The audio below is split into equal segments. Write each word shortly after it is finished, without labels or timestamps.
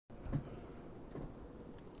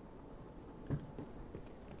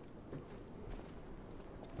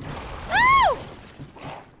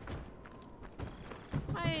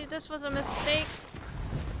this was a mistake.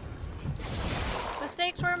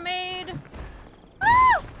 Mistakes were made.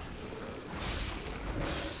 Ah!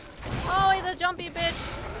 Oh, he's a jumpy bitch.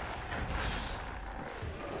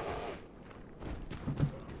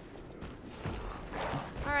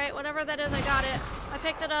 Alright, whatever that is, I got it. I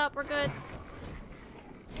picked it up, we're good.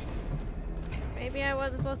 Maybe I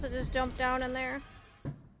wasn't supposed to just jump down in there.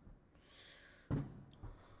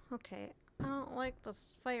 Okay, I don't like the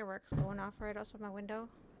fireworks going off right outside my window.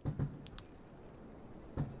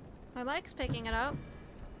 My mic's picking it up.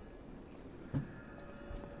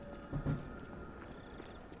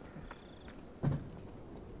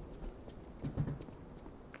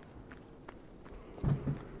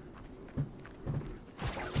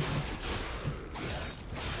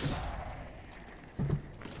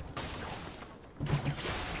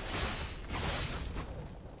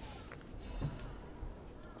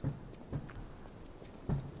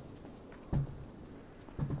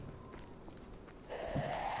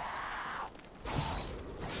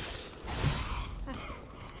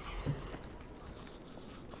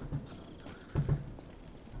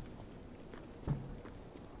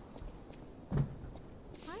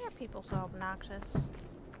 People so obnoxious.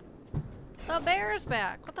 The bear is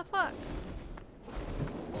back. What the fuck?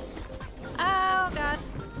 Oh god.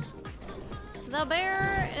 The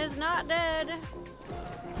bear is not dead.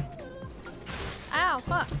 Ow,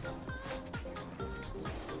 fuck.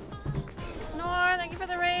 No, thank you for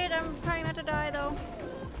the raid. I'm trying not to die though.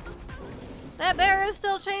 That bear is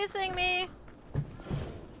still chasing me.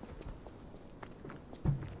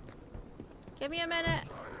 Give me a minute.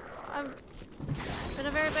 I'm in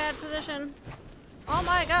a very bad position. Oh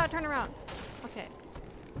my god, turn around. Okay.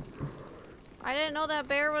 I didn't know that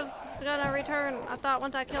bear was gonna return. I thought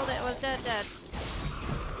once I killed it, it was dead.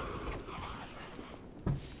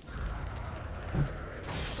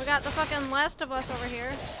 We got the fucking last of us over here.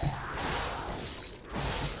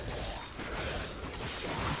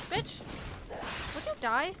 Bitch! Would you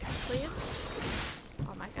die, please?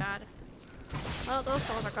 Oh my god. Oh, those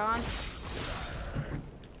souls are gone.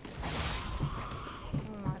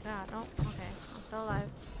 Oh, okay. I'm still alive.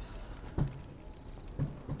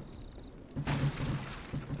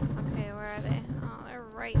 Okay, where are they? Oh, they're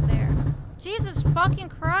right there. Jesus fucking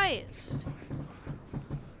Christ!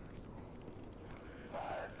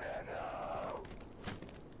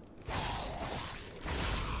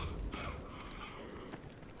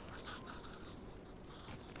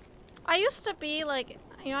 I used to be like,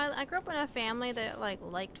 you know, I grew up in a family that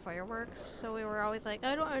liked fireworks, so we were always like,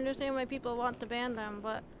 I don't understand why people want to ban them,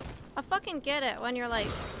 but I fucking get it when you're like,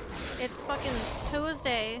 it's fucking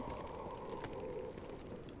Tuesday,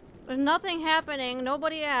 there's nothing happening,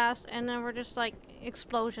 nobody asked, and then we're just like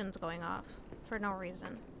explosions going off for no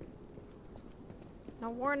reason.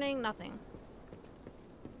 No warning, nothing.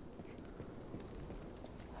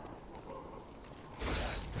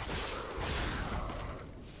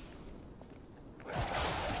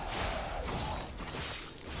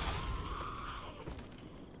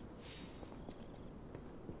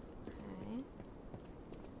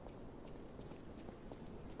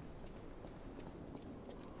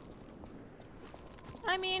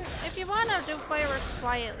 I mean, if you want to do fireworks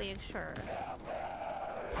quietly, sure.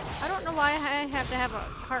 I don't know why I have to have a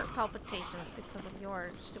heart palpitations because of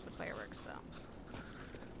your stupid fireworks, though.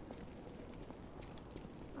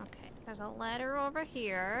 Okay, there's a ladder over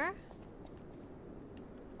here.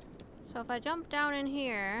 So if I jump down in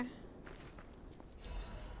here...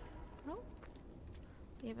 Oh.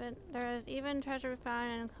 There is even treasure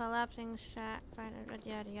found in collapsing shack.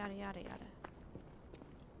 Yada yada yada yada.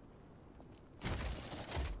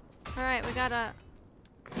 Alright, we gotta...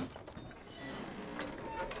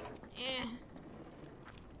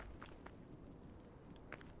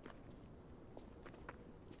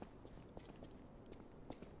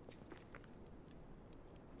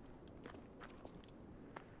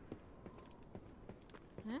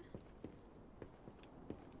 Huh?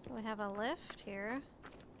 So we have a lift here.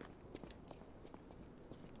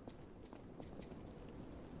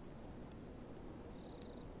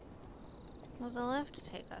 Where's the lift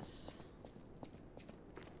take us?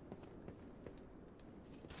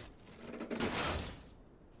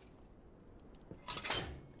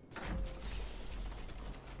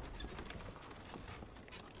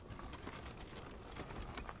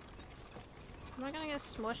 Am I gonna get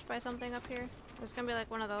smushed by something up here? It's gonna be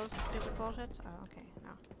like one of those stupid bullshits? Oh, okay,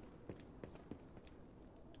 no.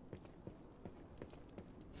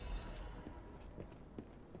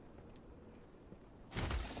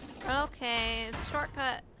 Okay,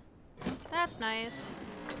 shortcut. That's nice.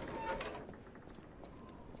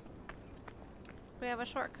 We have a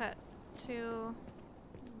shortcut to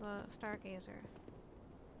the stargazer.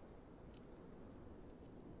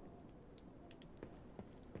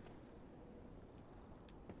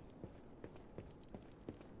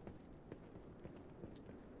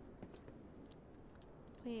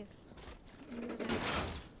 Please.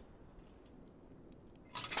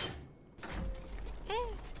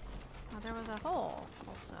 Oh, there was a hole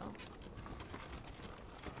also.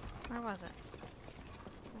 Where was it?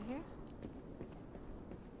 Right here?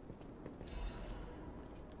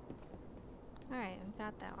 Alright, we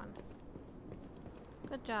got that one.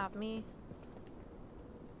 Good job, me.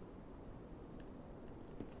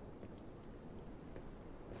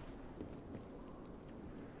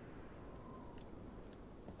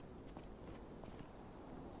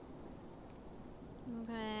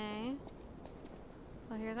 Okay.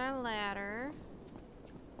 So here's our ladder.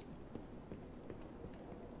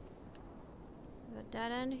 There's a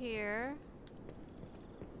dead end here.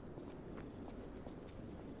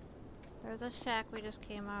 There's a shack we just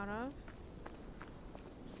came out of.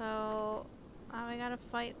 So, now we gotta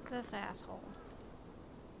fight this asshole.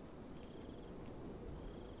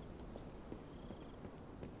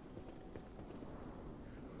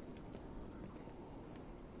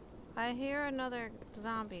 I hear another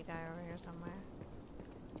zombie guy over here somewhere.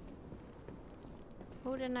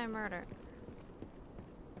 Who didn't I murder?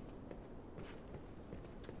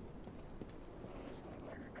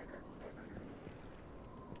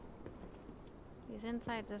 He's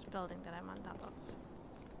inside this building that I'm on top of.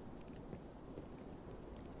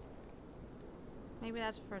 Maybe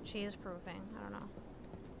that's for cheese proofing. I don't know.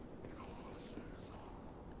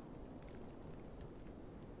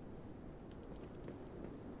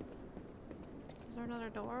 Is there another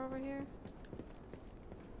door over here?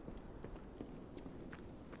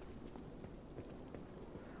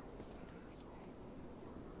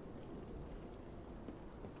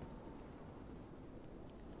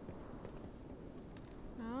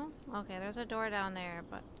 No? Okay, there's a door down there,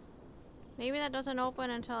 but maybe that doesn't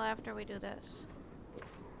open until after we do this.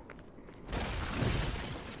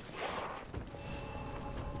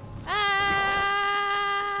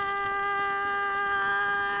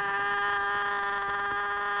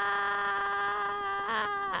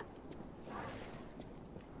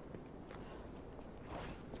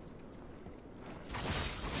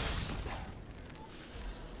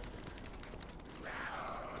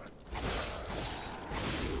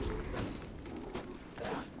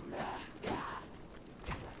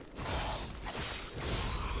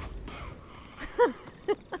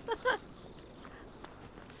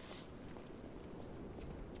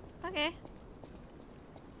 Okay.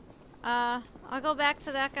 I'll go back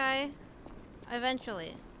to that guy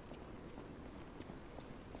eventually.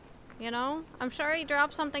 You know? I'm sure he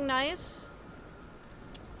dropped something nice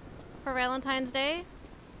for Valentine's Day.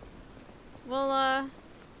 We'll, oh,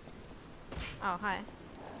 hi.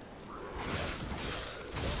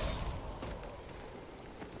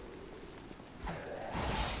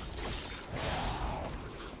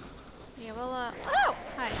 Yeah, we'll, oh!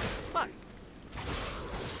 Hi. Fuck.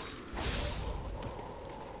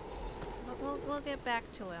 We'll get back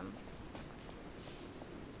to him.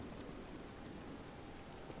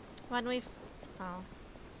 When we... Oh.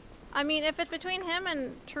 I mean, if it's between him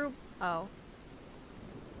and Troop... Oh.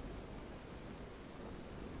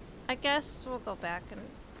 I guess we'll go back and...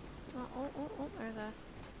 Oh, there's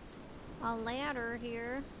a ladder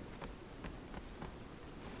here.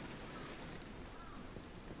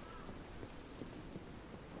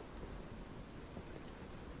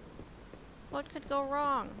 What could go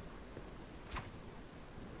wrong?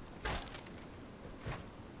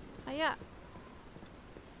 Yeah.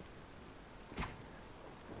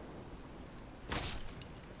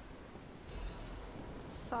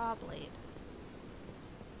 Saw blade.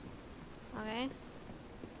 Okay.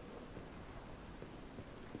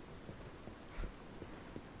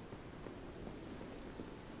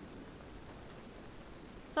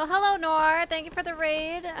 So hello Noir, thank you for the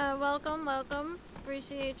raid. Welcome.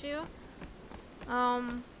 Appreciate you.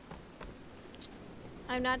 I'm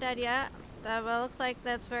not dead yet. That looks like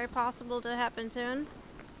that's very possible to happen soon.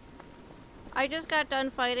 I just got done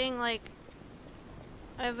fighting, like,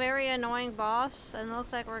 a very annoying boss, and it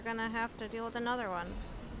looks like we're gonna have to deal with another one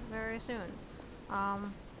very soon. Let's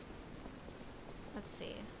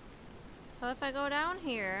see. So if I go down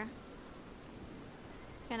here,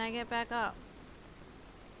 can I get back up?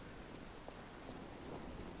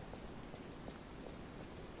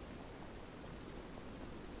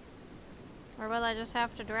 Or will I just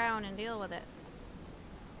have to drown and deal with it?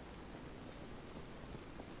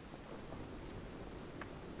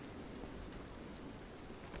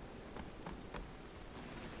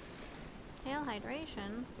 Hell Well,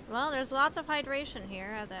 hydration. Well, there's lots of hydration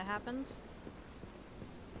here, as it happens.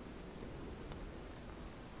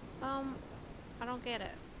 I don't get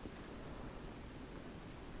it.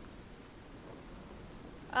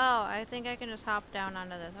 Oh, I think I can just hop down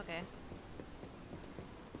onto this. Okay.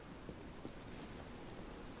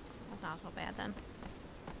 That's not so bad then.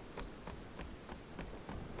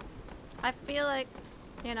 I feel like,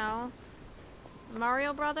 you know,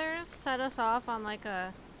 Mario Brothers set us off on like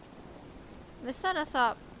a... They set us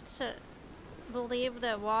up to believe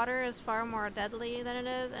that water is far more deadly than it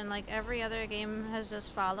is, and like every other game has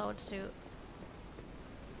just followed suit.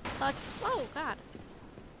 Touch... Oh, God.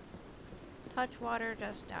 Touch water,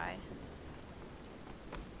 just die.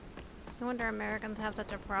 No wonder Americans have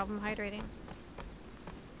such a problem hydrating.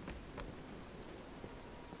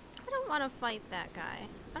 I don't want to fight that guy.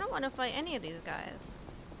 I don't want to fight any of these guys.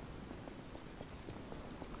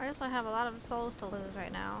 I guess I have a lot of souls to lose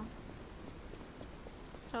right now.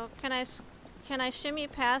 So can I shimmy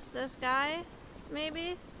past this guy?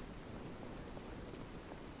 Maybe?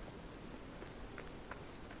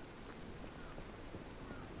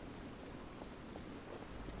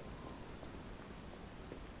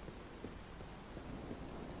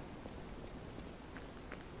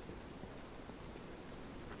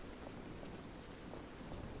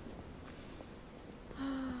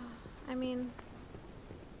 I mean...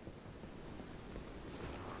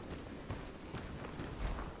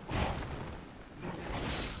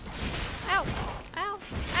 Ow! Ow!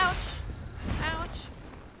 Ouch! Ouch!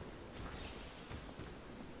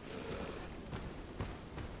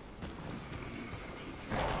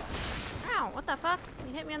 Ow! What the fuck?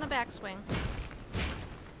 You hit me on the backswing.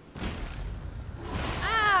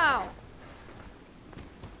 Ow!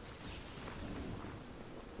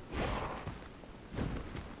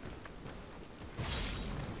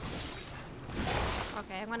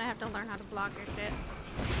 Okay, I'm gonna have to learn how to block your shit.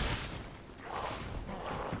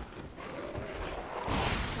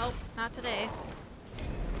 Nope, not today.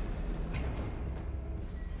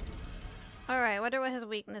 Alright, wonder what his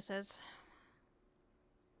weakness is.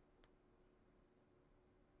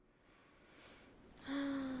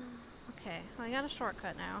 Okay, well, I got a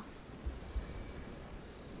shortcut now.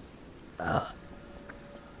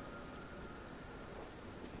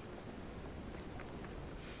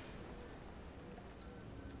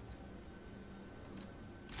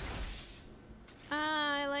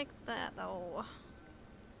 I like that though.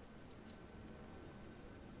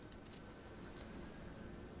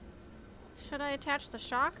 Should I attach the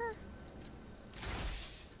shocker?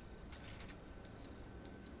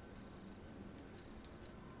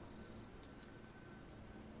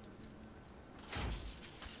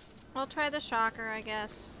 We'll try the shocker, I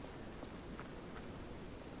guess.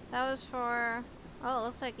 That was for... Oh, it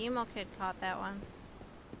looks like Emo Kid caught that one.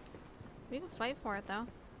 We can fight for it, though.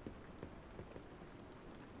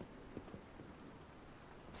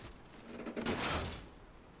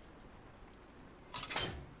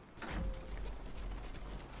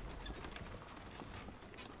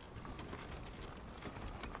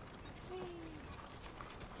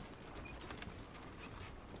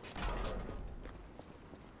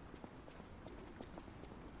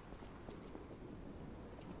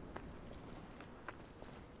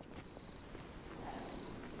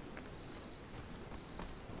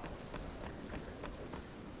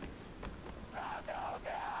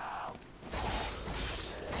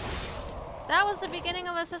 That was the beginning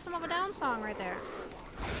of a System of a Down song right there.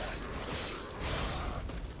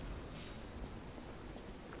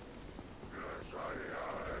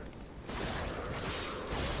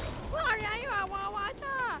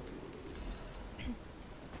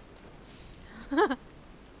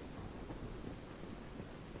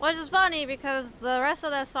 Which is funny because the rest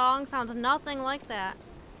of that song sounds nothing like that.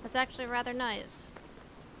 It's actually rather nice.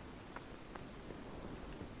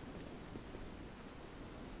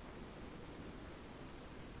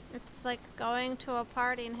 It's like going to a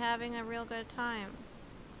party and having a real good time.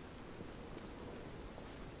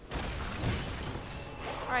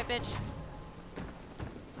 Alright, bitch.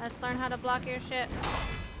 Let's learn how to block your shit.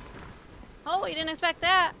 Oh, you didn't expect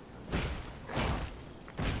that!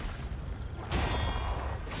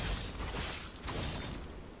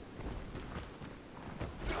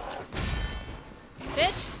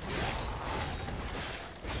 Bitch!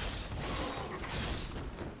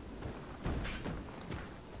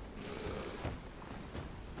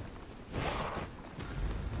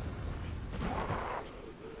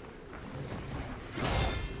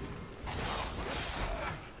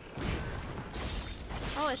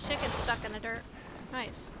 Oh, his shit gets stuck in the dirt.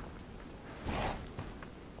 Nice.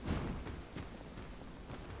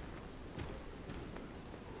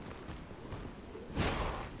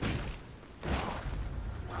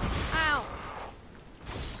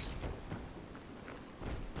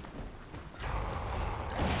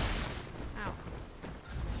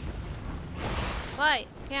 Why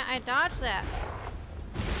can't I dodge that?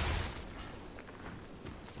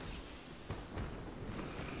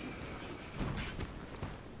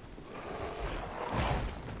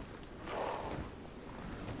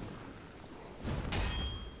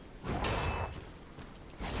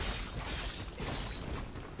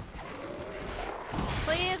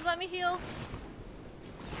 Please let me heal.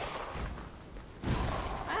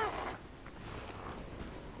 Ah.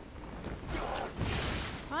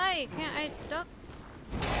 Why can't I duck?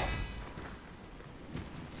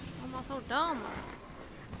 I'm so dumb.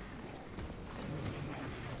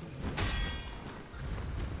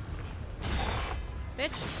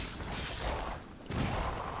 Bitch.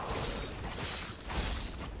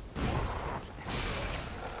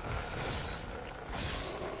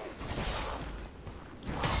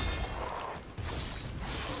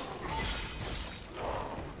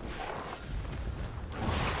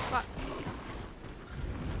 Fuck.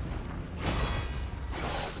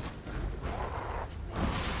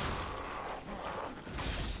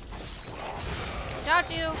 Got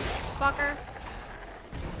you, fucker.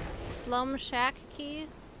 Slum shack key.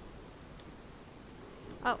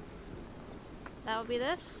 Oh. That would be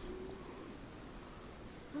this.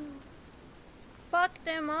 Fuck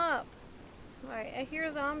them up. Alright, I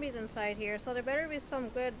hear zombies inside here, so there better be some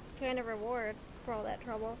good kind of reward for all that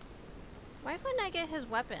trouble. Why couldn't I get his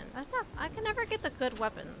weapon? That's not— I can never get the good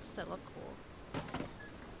weapons that look cool.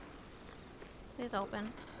 Please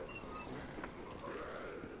open.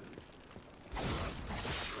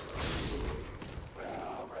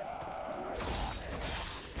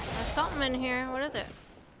 There's something in here. What is it?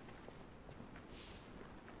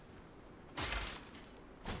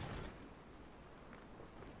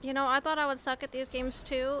 You know, I thought I would suck at these games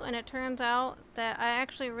too, and it turns out that I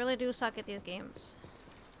actually really do suck at these games.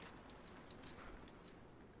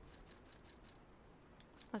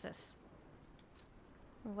 What's this?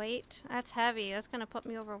 Weight? That's heavy. That's gonna put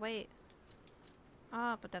me overweight.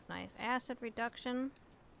 Oh, but that's nice. Acid reduction.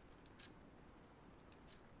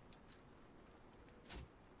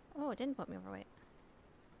 Oh, it didn't put me overweight.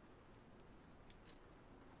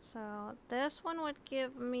 So this one would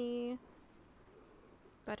give me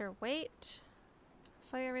better weight.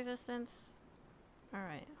 Fire resistance.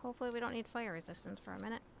 Alright, hopefully we don't need fire resistance for a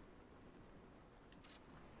minute.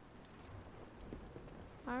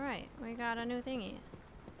 Alright, we got a new thingy.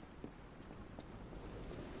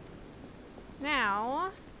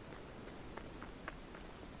 Now,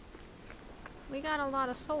 we got a lot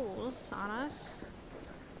of souls on us.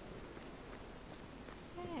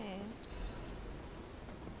 Hey.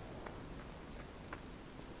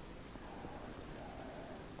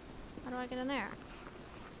 How do I get in there?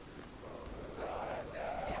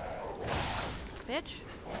 Bitch.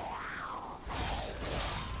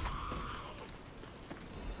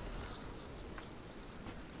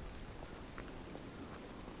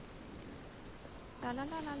 La la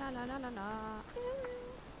la la la la la la.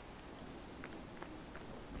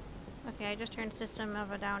 Okay, I just turned System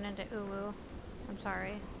of a Down into Uwu. I'm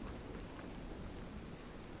sorry.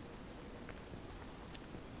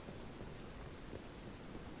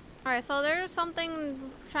 Alright, so there's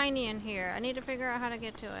something shiny in here. I need to figure out how to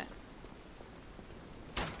get to it.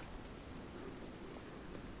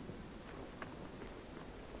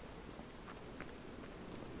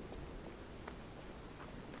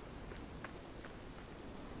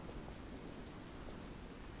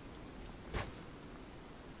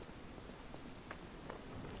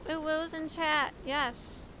 Uwu's in chat.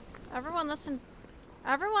 Yes. Everyone listen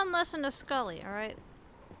to Scully, alright?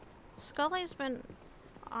 Scully's been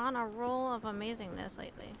on a roll of amazingness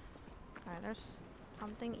lately. Alright, there's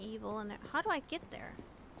something evil in there. How do I get there?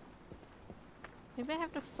 Maybe I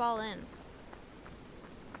have to fall in.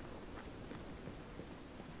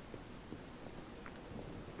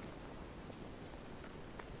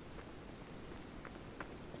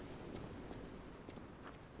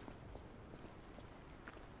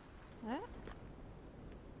 What?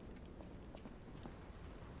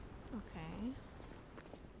 Okay.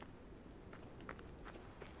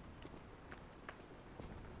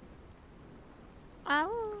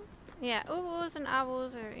 Ow. Yeah, uwus and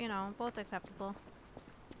awus are, you know, both acceptable.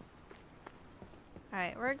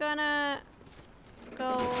 Alright, we're gonna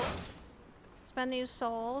go spend these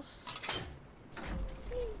souls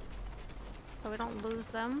so we don't lose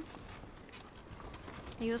them.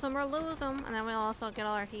 Use them or lose them, and then we'll also get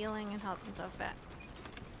all our healing and health and stuff back.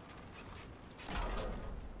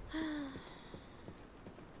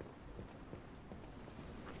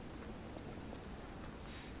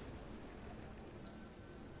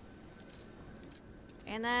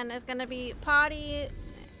 And then it's gonna be potty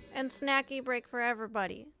and snacky break for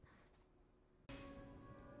everybody.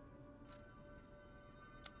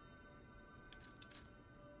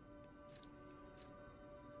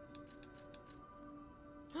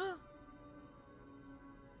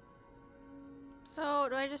 So,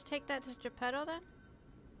 do I just take that to Geppetto then?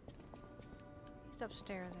 He's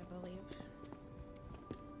upstairs, I believe.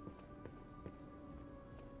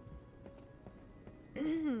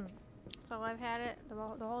 So I've had it the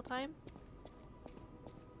whole time?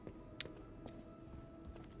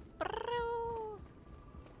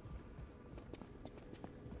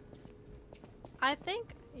 I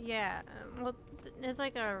think, yeah, well, it's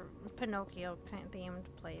like a Pinocchio kind of themed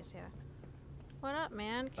place, yeah. What up,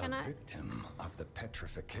 man? Can I? A victim of the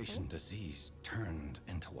petrification disease turned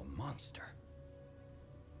into a monster.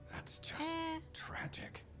 That's just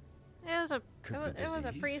tragic. It was a Could it was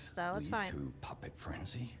a priest though. It's lead fine. to puppet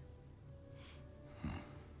frenzy?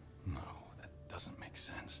 No, that doesn't make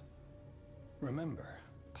sense. Remember,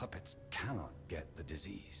 puppets cannot get the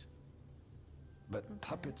disease. But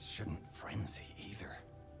puppets shouldn't frenzy either.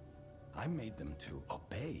 I made them to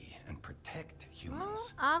obey and protect humans.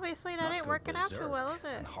 Well, obviously that ain't working out too well, is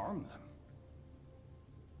it? And harm them.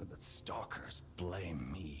 But the stalkers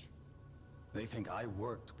blame me. They think I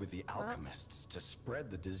worked with the alchemists to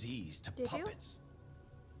spread the disease to puppets.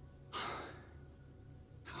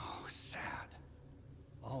 How sad.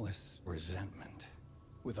 All this resentment,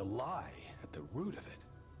 with a lie at the root of it.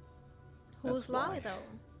 Whose lie, though?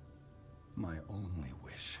 My only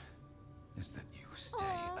wish is that you stay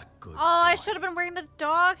a good boy. I should have been wearing the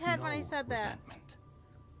dog head when I said that. Resentment.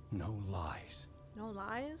 No lies. No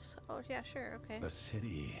lies? Oh, yeah, sure, okay. The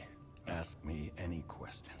city asked me any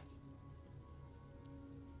questions.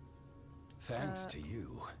 Thanks to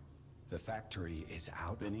you, the factory is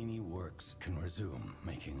out. Benini Works can resume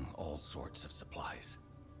making all sorts of supplies,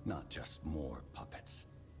 not just more puppets.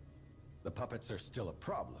 The puppets are still a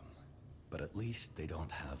problem, but at least they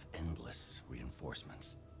don't have endless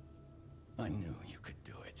reinforcements. I knew you could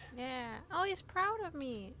do it. Yeah. Oh, he's proud of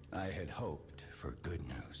me. I had hoped for good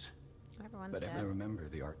news. Everyone's But dead. I remember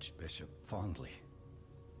the Archbishop fondly.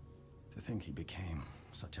 To think he became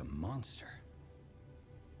such a monster.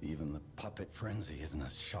 Even the puppet frenzy isn't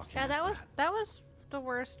as shocking Yeah, as that was the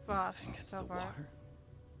worst boss You think it's so the far. water?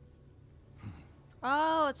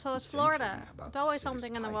 Oh, it's Thinking Florida. about It's always City's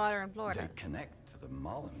something in the pipes, water in Florida. They connect to the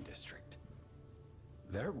Malum district.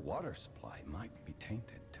 Their water supply might be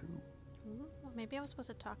tainted too. Ooh, well, maybe I was supposed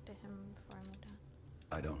to talk to him before I moved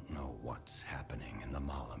on. I don't know what's happening in the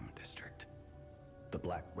Malum district. The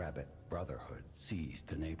Black Rabbit Brotherhood seized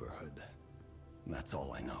the neighborhood. That's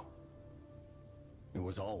all I know. It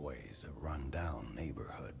was always a run-down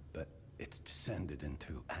neighborhood, but it's descended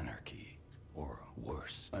into anarchy, or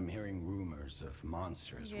worse. I'm hearing rumors of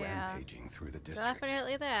monsters rampaging through the district.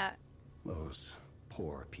 Definitely that. Those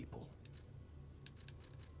poor people.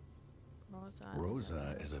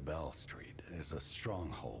 Rosa. Isabel Street is a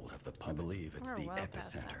stronghold of the I believe it's We're the well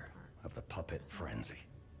past that epicenter part. of the puppet frenzy.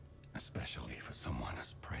 Especially for someone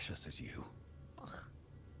as precious as you. Ugh.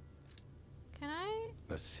 Can I?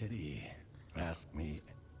 The city asked me.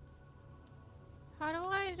 How do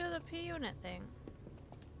I do the P unit thing?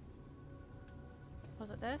 Was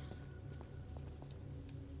it this?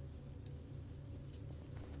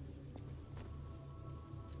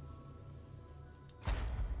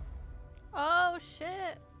 Oh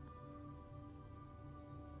shit!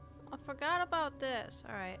 I forgot about this.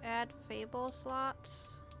 Alright, add fable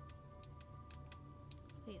slots.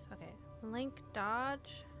 Please, okay. Link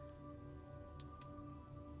dodge.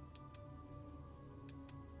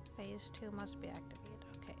 Phase 2 must be activated.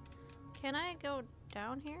 Okay. Can I go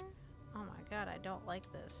down here? Oh my god, I don't like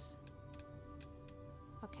this.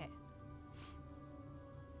 Okay.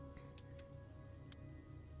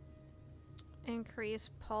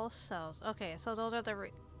 Increase pulse cells. Okay, so those are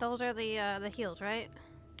the heals, right?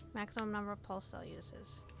 Maximum number of pulse cell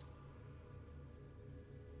uses.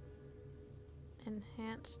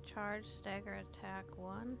 Enhanced charge stagger attack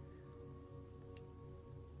 1.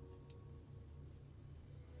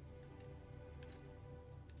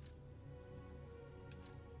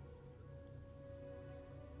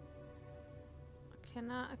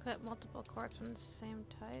 Cannot equip multiple cords from the same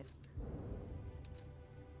type.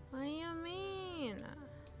 What do you mean?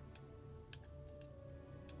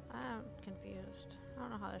 I'm confused. I don't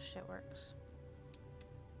know how this shit works.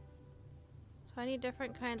 So I need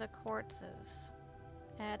different kinds of quartzes.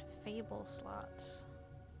 Add fable slots.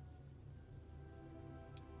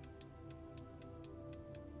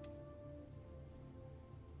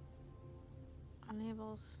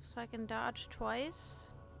 Unable, so I can dodge twice?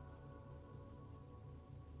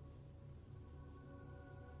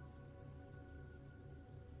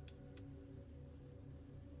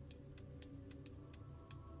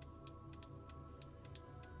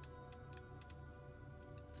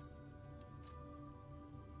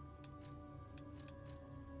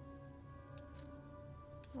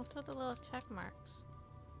 What's with the little check marks?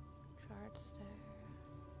 Charge stare.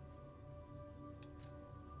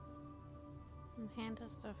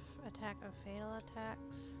 Enhances the attack of fatal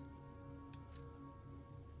attacks.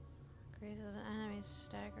 Increases an enemy's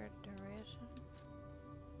staggered duration.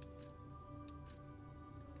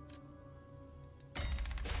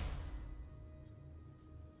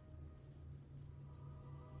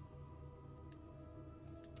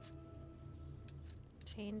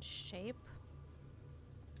 Change shape.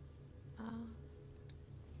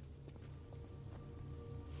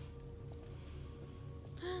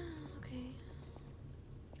 Okay.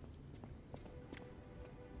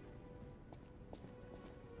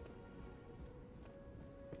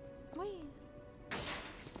 Wait.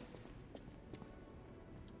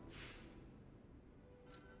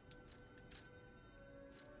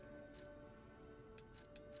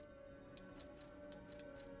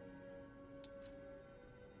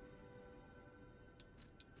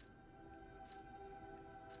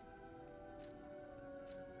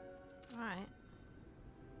 All right.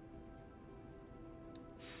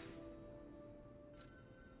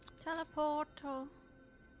 Teleport to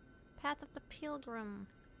Path of the Pilgrim.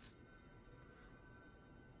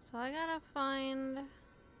 So I gotta find...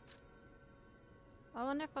 I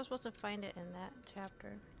wonder if I was supposed to find it in that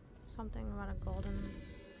chapter. Something about a golden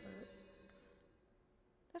fruit.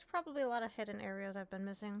 There's probably a lot of hidden areas I've been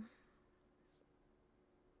missing.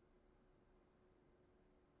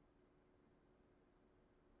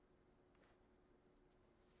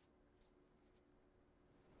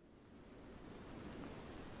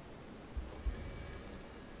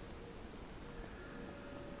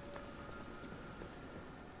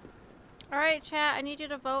 Alright, chat, I need you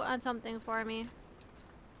to vote on something for me.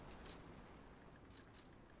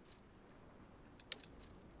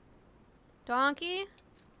 Donkey?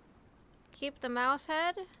 Keep the mouse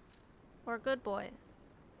head? Or good boy?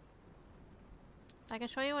 I can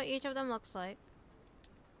show you what each of them looks like.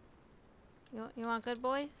 You want good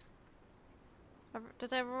boy?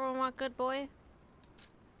 Does everyone want good boy?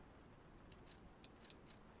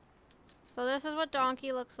 So this is what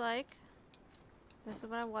donkey looks like. This is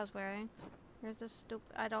what I was wearing. Here's this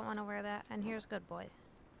stupid... I don't want to wear that. And here's good boy.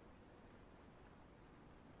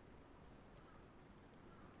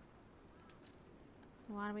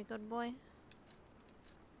 You want to be good boy?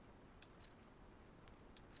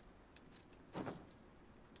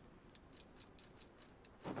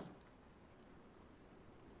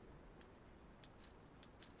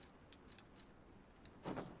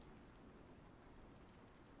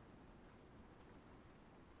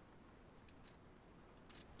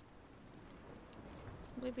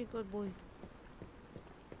 Be good boy.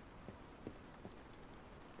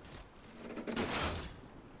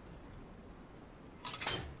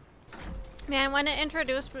 Man, when it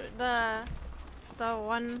introduced the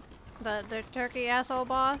turkey asshole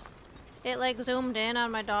boss, it like zoomed in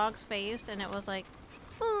on my dog's face and it was like,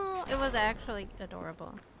 oh, it was actually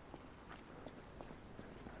adorable.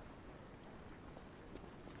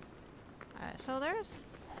 Alright, so there's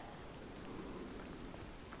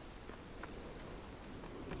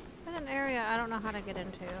an area I don't know how to get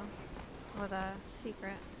into with a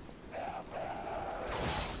secret.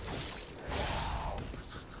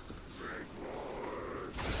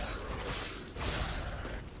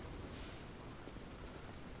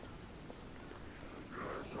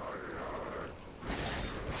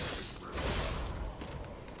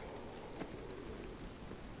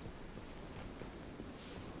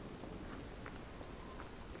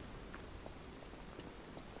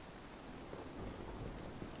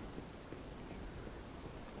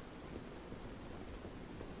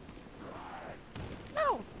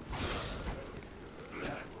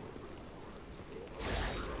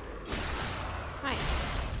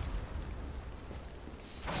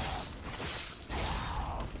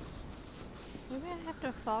 Maybe I have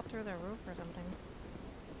to fall through the roof or something.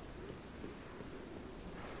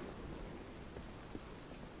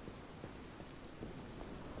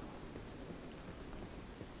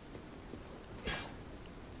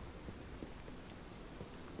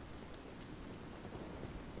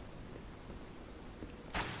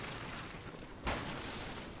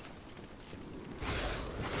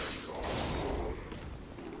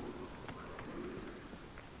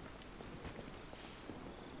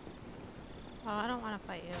 Oh, I don't want to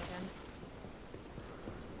fight you again.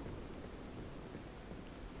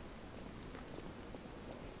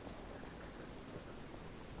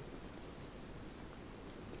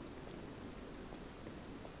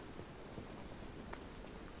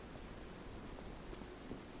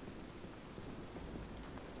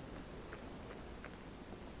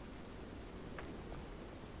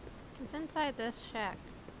 It's inside this shack.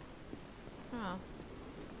 Oh.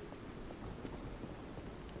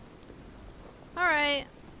 Alright.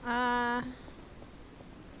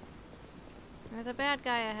 There's a bad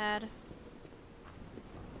guy ahead.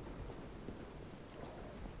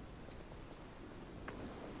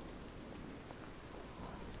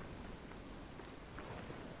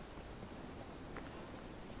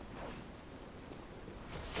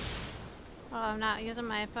 Oh, I'm not using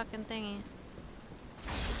my fucking thingy.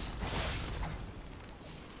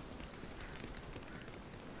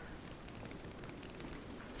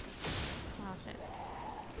 Oh, shit.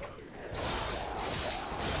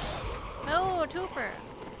 Oh, a twofer!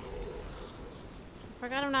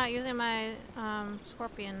 Forgot I'm not using my,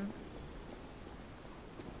 scorpion.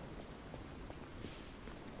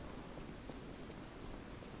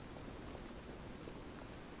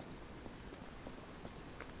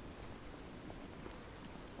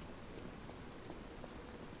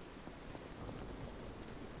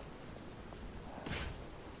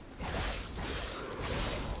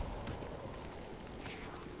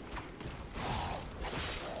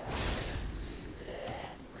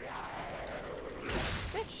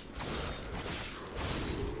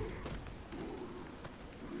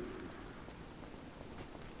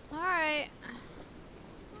 Alright.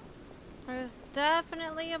 There's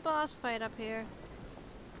definitely a boss fight up here.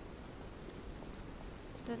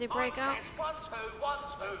 Does he break out?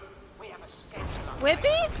 We have a schedule.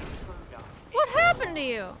 Whippy? What happened to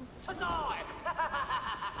you? Tonight.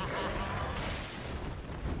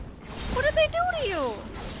 What did they do to you?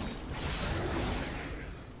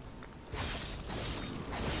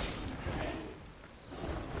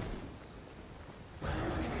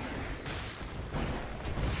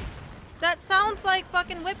 That sounds like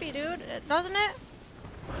fucking Whippy, dude, doesn't it?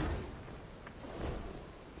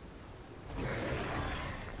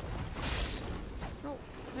 Oh,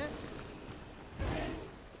 shit.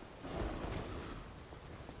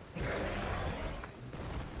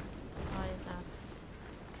 Oh, he's not.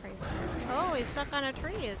 Trace. Oh, he's stuck on a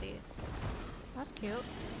tree, is he? That's cute.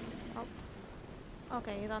 Oh.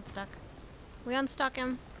 Okay, he's unstuck. We unstuck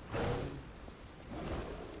him.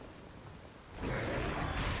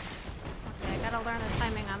 Okay, I gotta learn the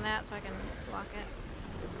timing on that so I can block it.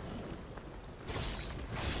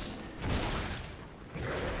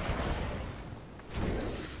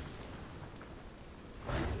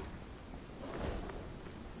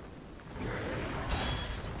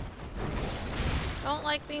 Don't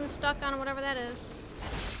like being stuck on whatever that is.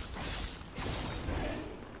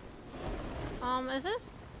 Is this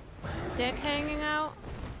dick hanging out?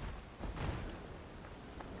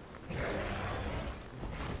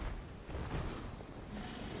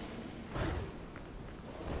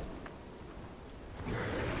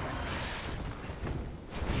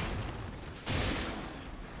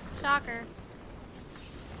 Shocker.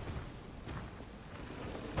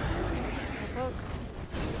 Poke.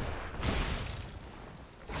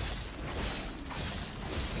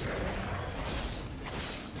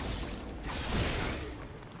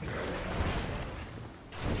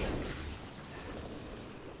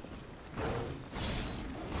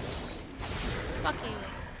 Fuck you.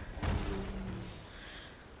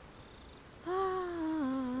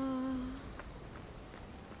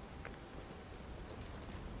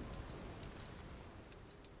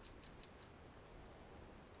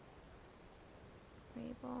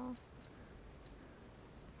 Rainbow.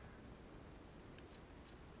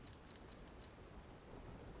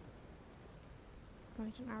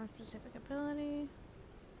 Reach an hour specific ability.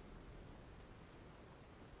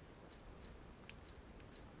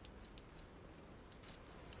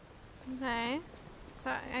 Okay. So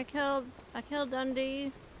I killed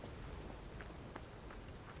Dundee.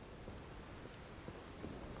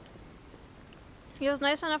 He was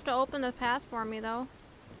nice enough to open the path for me though.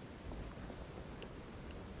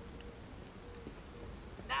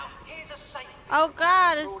 Now here's a safe. Oh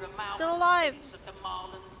god, it's still alive. A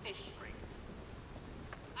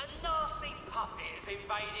nasty puppy has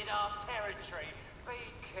invaded our territory. Be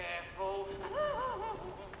careful.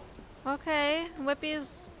 Okay,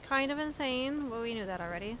 Whippy's kind of insane. Well, we knew that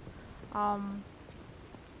already. Oh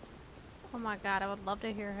my god, I would love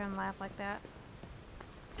to hear him laugh like that.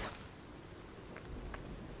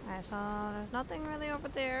 Alright, so there's nothing really over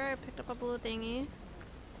there. I picked up a blue thingy.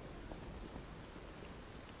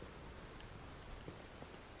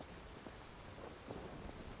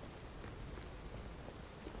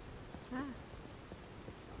 Ah.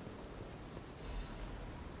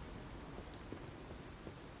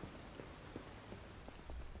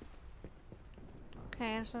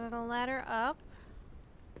 Okay, so there's a ladder up.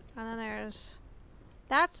 And then there's...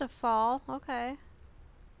 That's a fall. Okay.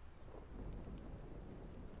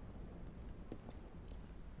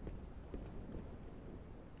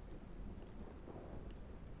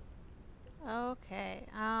 Okay,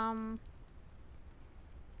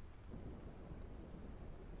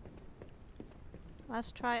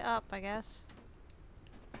 let's try up, I guess.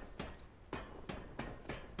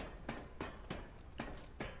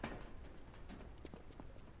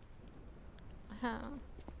 Huh.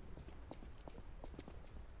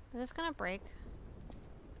 Is this gonna break?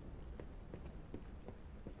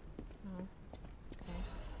 Oh. Okay.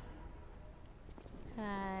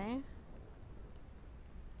 Okay.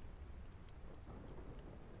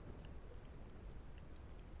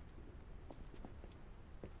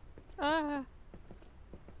 Ah.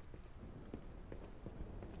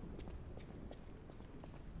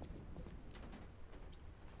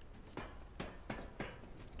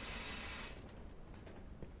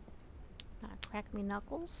 Crack me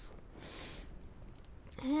knuckles.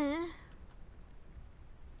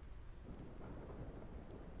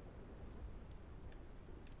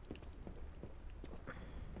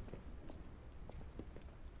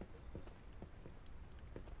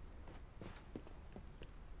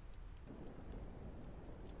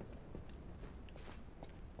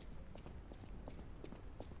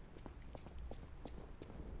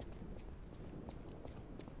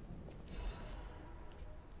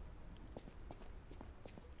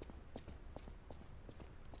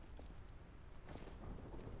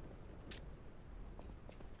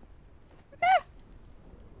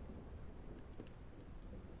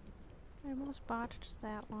 I almost botched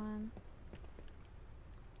that one.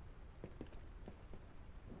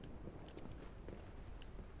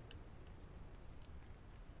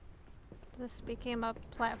 This became a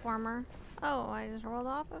platformer. Oh, I just rolled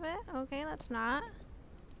off of it? Okay, that's not.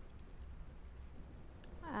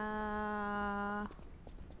 I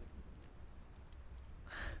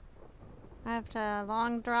have to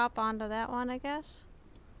long drop onto that one, I guess.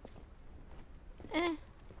 Eh.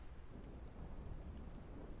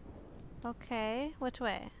 Okay, which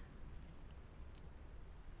way?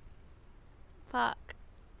 Fuck.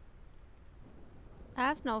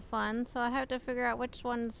 That's no fun, so I have to figure out which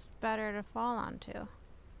one's better to fall onto.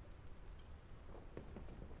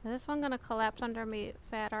 Is this one gonna collapse under me,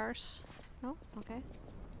 fat arse? Oh, okay.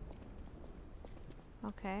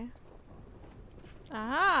 Okay.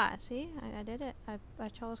 Aha! See? I did it. I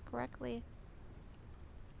chose correctly.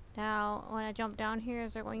 Now, when I jump down here,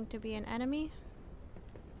 is there going to be an enemy?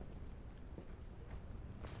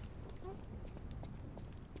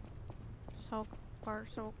 So far,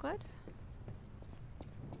 so good.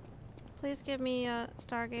 Please give me a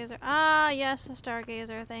stargazer. Ah, yes, a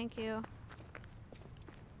stargazer. Thank you.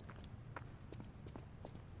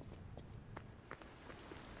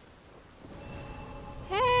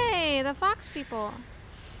 Hey, the fox people.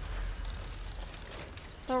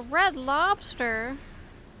 The red lobster.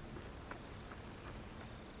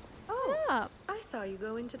 Oh, What up? I saw you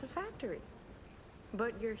go into the factory.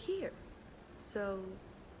 But you're here. So,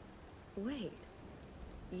 wait.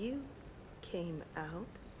 You came out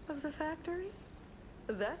of the factory?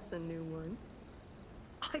 That's a new one.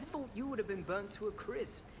 I thought you would have been burnt to a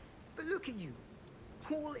crisp. But look at you,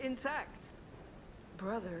 all intact.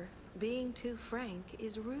 Brother, being too frank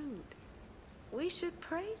is rude. We should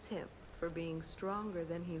praise him for being stronger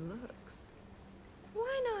than he looks.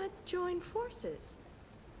 Why not join forces?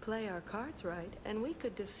 Play our cards right, and we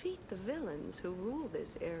could defeat the villains who rule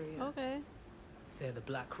this area. Okay. They're the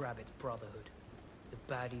Black Rabbit Brotherhood, the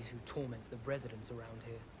baddies who torment the residents around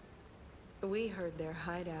here. We heard their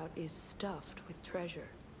hideout is stuffed with treasure.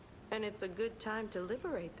 And it's a good time to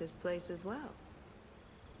liberate this place as well.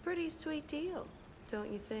 Pretty sweet deal,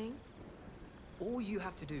 don't you think? All you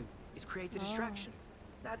have to do is create a distraction.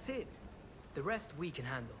 That's it. The rest we can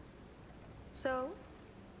handle. So,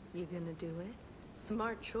 you gonna do it?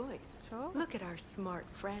 Smart choice. Sure. Look at our smart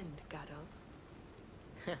friend,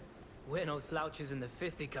 Gatto. We're no slouches in the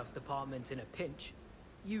fisticuffs department in a pinch.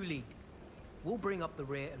 You lead. We'll bring up the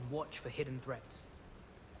rear and watch for hidden threats.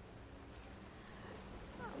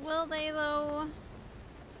 Will they though?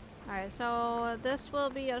 Alright, so this will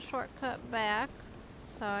be a shortcut back.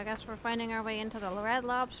 So I guess we're finding our way into the red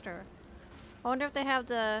lobster. I wonder if they have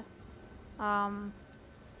the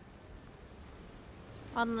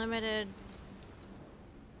unlimited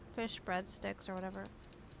fish breadsticks or whatever.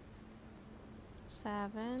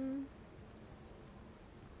 7.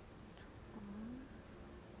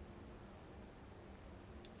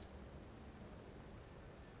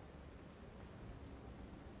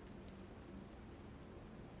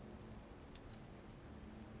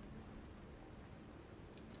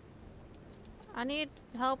 I need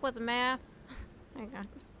help with math. Hang on.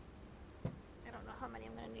 I don't know how many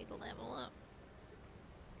I'm gonna need to level up.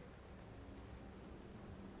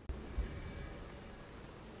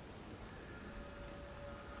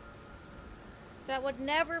 That would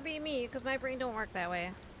never be me, because my brain don't work that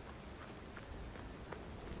way.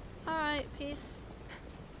 Alright, peace.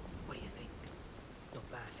 What do you think?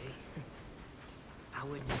 Not bad, eh? Our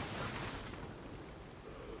new thumbs.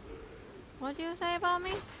 What'd you say about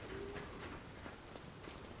me?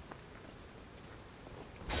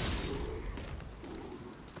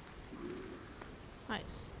 Nice.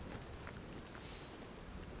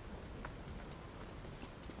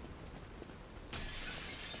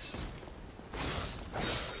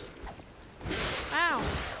 Ow!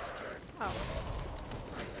 Oh.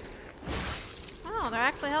 Oh, they're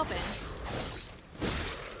actually helping.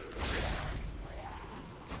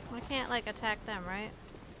 I can't, like, attack them, right?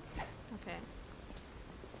 Okay.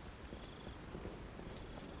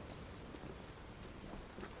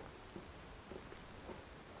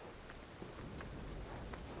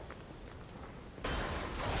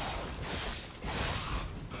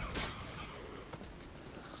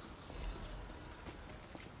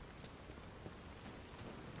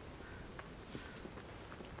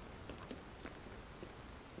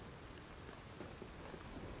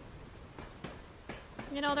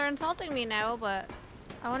 You know, they're insulting me now, but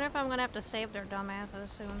I wonder if I'm gonna have to save their dumbasses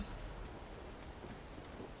soon.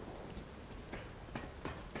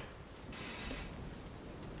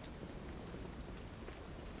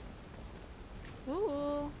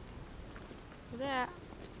 Ooh. Look at that.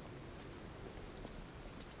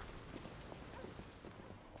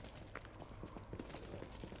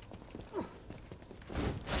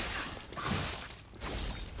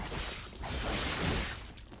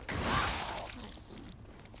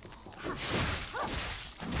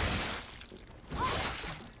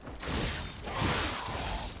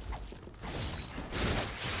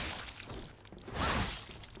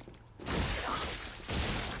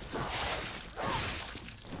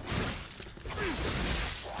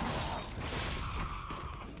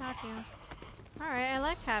 Alright, I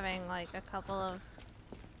like having like a couple of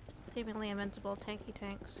seemingly invincible tanky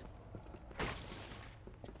tanks.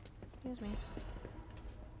 Excuse me.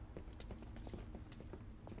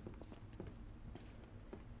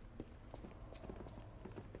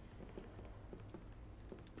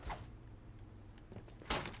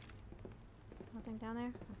 Nothing down there?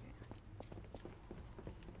 Okay.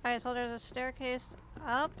 Alright, so there's a staircase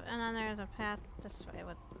up, and then there's a path this way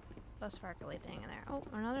with a sparkly thing in there. Oh,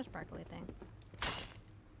 another sparkly thing.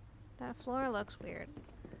 That floor looks weird.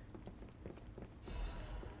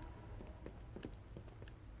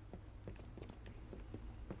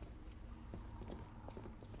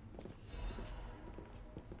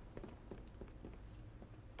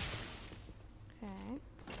 Okay,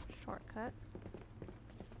 shortcut.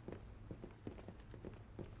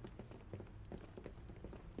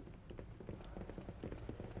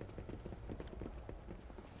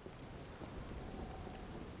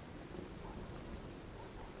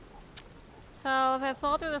 So if I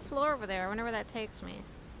fall through the floor over there, I wonder where that takes me.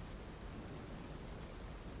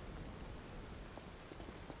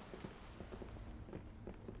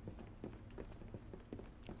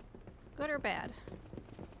 Good or bad?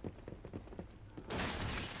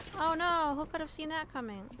 Oh no, who could have seen that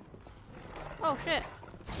coming? Oh shit.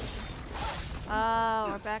 Oh,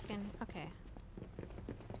 we're back in. Okay.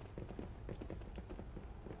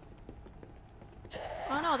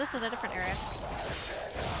 Oh no, this is a different area.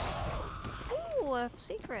 Ooh, a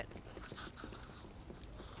secret.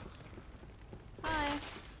 Hi.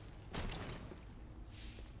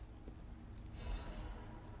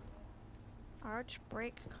 Arch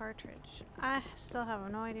brake cartridge. I still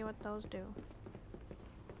have no idea what those do.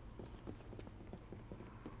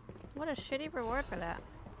 What a shitty reward for that.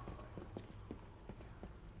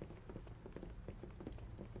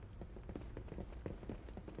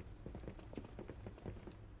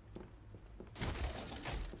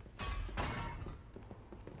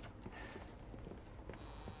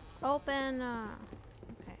 Open,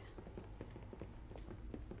 okay.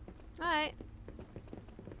 Alright.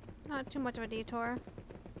 Not too much of a detour.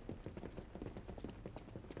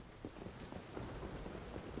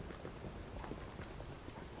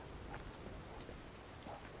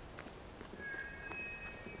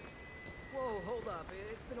 Whoa, hold up.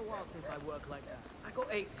 It's been a while since I worked like that. I got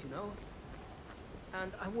aches, you know?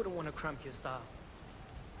 And I wouldn't want to cramp your style.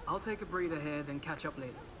 I'll take a breather here, then catch up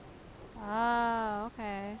later. Oh,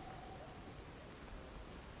 okay.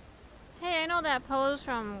 Hey, I know that pose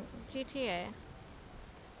from GTA.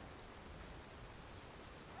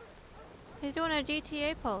 He's doing a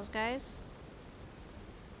GTA pose, guys.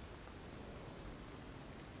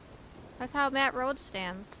 That's how Matt Rhodes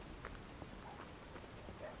stands.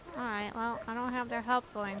 Alright, well, I don't have their help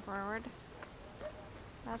going forward.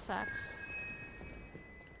 That sucks.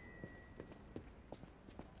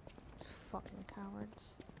 Fucking cowards.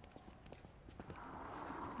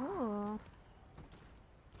 Ooh.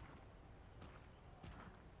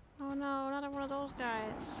 Oh no, another one of those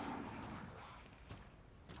guys.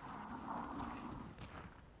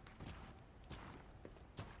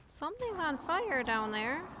 Something's on fire down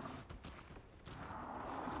there.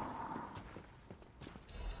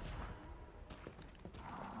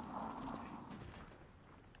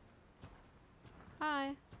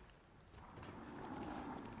 Hi.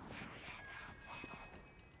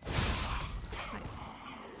 Nice.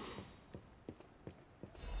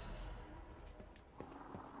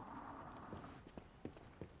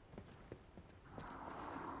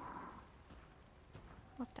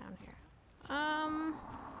 What's down here?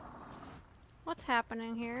 What's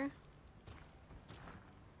happening here?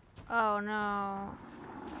 Oh no.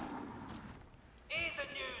 Here's a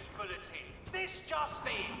news bulletin. This just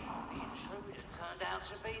in. The intruder turned out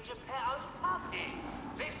to be Geppetto's puppet.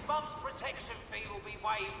 This month's protection fee will be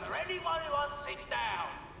waived for anyone who hunts it down.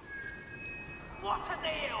 What a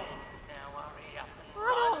deal! Now hurry up and I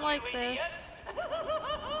don't run, like you this. idiot.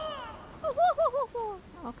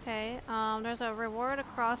 Okay, there's a reward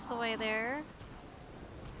across the way there.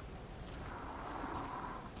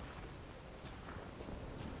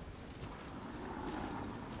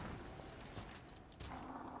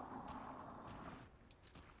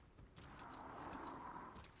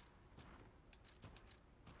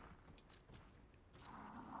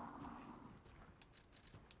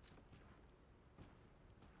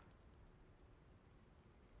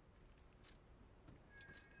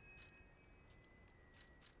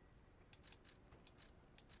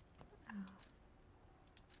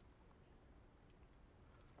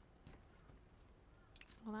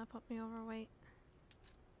 Will that put me overweight?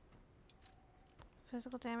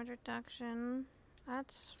 Physical damage reduction.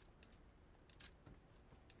 That's...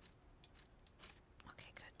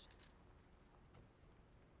 okay, good.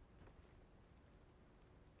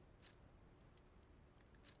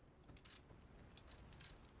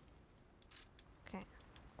 Okay.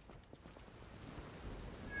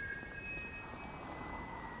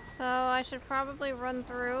 So I should probably run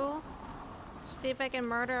through, see if I can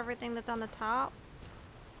murder everything that's on the top.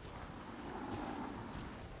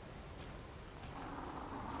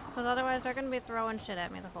 Because otherwise they're going to be throwing shit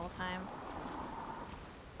at me the whole time.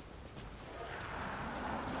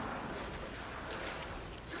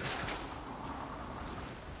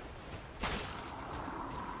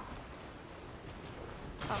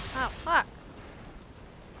 Oh, fuck!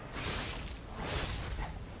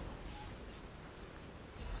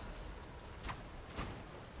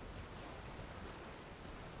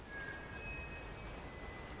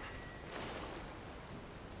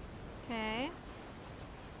 Okay.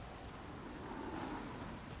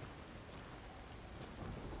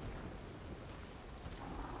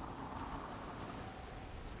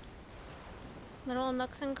 Little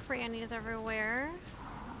nooks and crannies everywhere.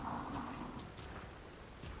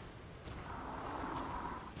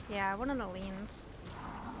 Yeah, one of the leans.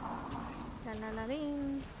 La la la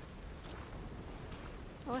lean.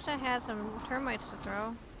 I wish I had some termites to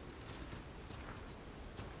throw.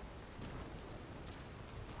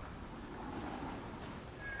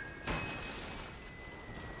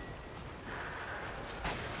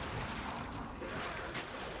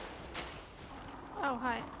 Oh,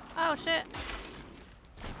 hi. Oh, shit.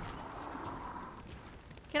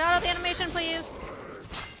 Get out of the animation, please.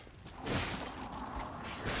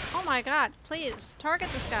 Oh my god, please. Target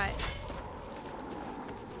this guy.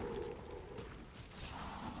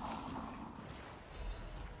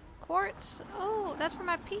 Quartz. Oh, that's for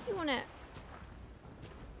my P unit.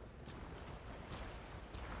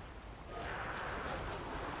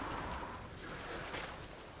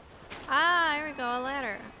 Ah, here we go, a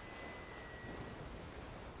ladder.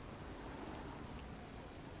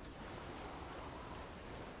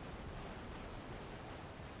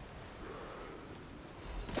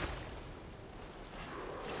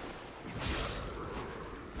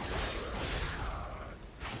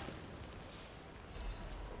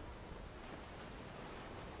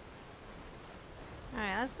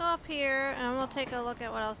 Alright, let's go up here and we'll take a look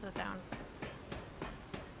at what else is down.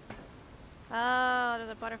 Oh, there's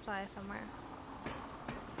a butterfly somewhere.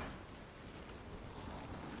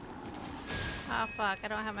 Oh fuck, I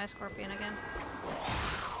don't have my scorpion again.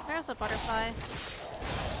 There's a butterfly.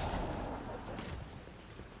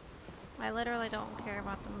 I literally don't care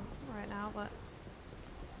about them right now, but...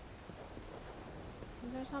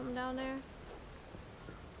 is there something down there?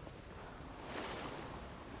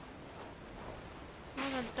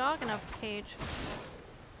 There's a dog in a cage.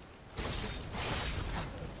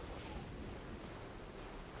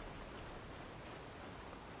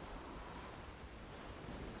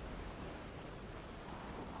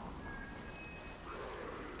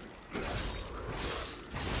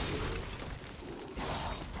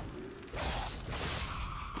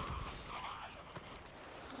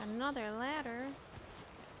 another ladder.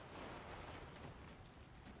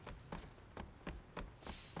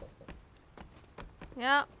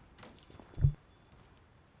 Yep.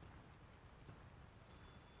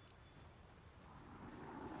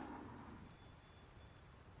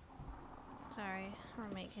 Sorry,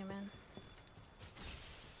 roommate came in.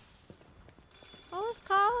 Who's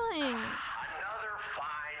calling? Another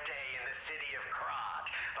fine day in the city of Krog,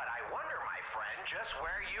 but I wonder, my friend, just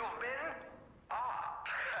where you've been? Oh.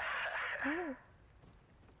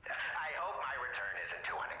 I hope my return isn't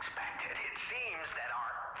too unexpected. It seems that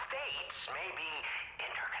our fates may be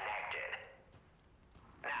interconnected.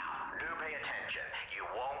 Now, do pay attention. You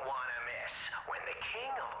won't want to miss when the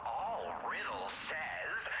king of all riddles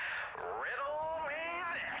says, "Riddle me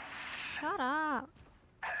this." Shut up.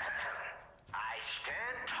 I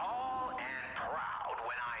stand tall and proud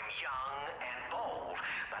when I'm young and bold,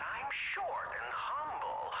 but I'm short and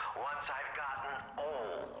humble once I've gotten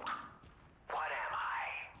old. What am I?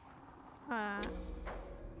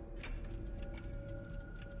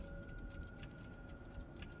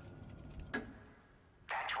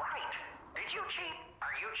 That's right. Did you cheat?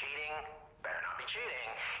 Are you cheating? Better not be cheating.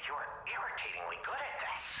 You're irritatingly good at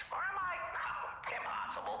this. Or am I? Oh,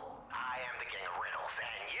 impossible. I am the king of riddles,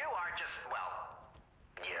 and you are just, well,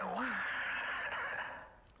 you.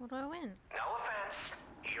 What do I win? No offense.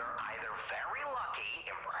 You're either very lucky,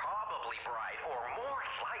 improbably bright, or more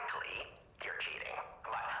likely, you're cheating.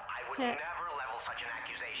 But I would never level such an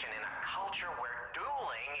accusation in a culture where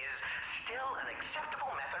dueling is still an acceptable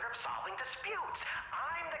method of solving disputes.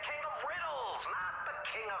 I'm the king of riddles, not the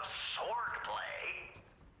king of swordplay.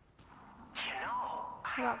 You know,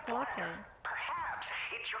 How about foreplay? perhaps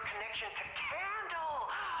it's your connection to Candle.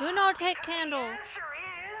 You know, take Candle. The answer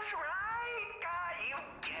is, right? You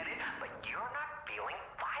get it, but you're not feeling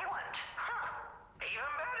violent. Huh.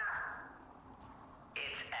 Even better.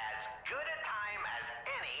 It's as good a time as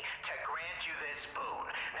any to grant you this boon.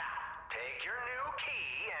 Now, take your new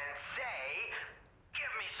key and say,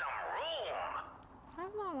 "Give me some room." I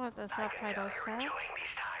don't know what the I can tell subtitles you're say. enjoying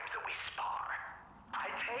these times that we spar. I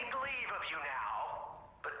take leave of you now,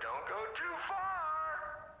 but don't go too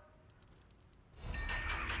far.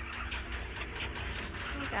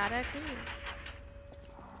 I got a key.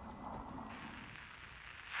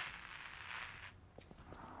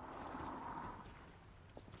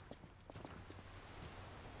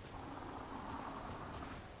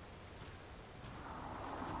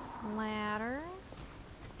 Ladder.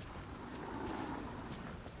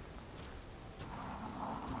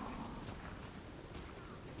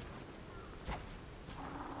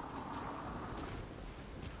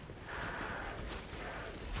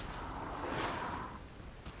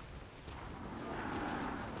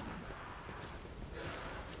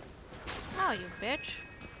 Oh, you bitch.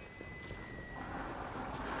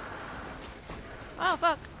 Oh,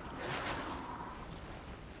 fuck.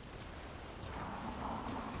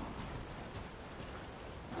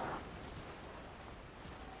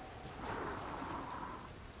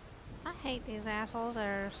 I hate these assholes that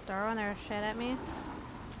are just throwing their shit at me.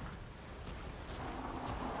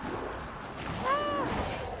 Ah!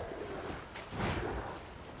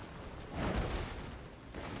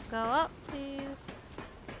 Go up, please.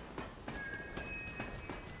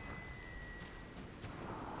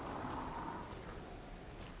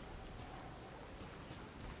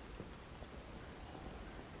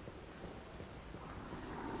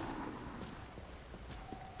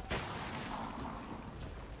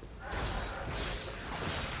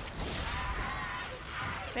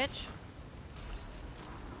 Bitch.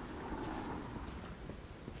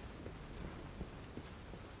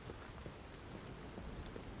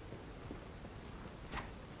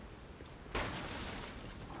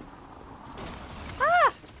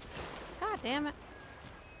 Ah! God damn it.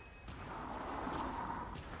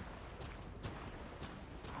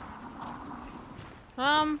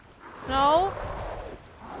 No.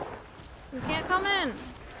 You can't come in.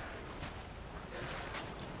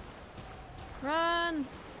 Run.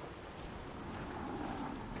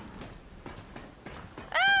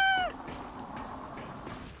 Ah!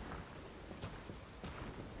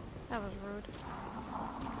 That was rude.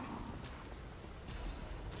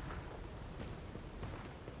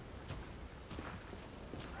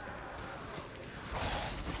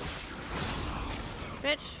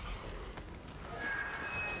 Bitch.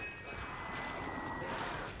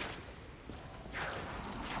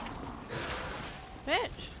 Bitch.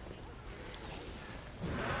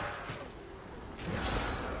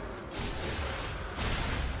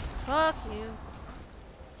 Fuck you.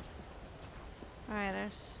 Alright,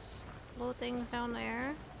 there's blue things down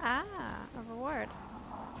there. Ah, a reward.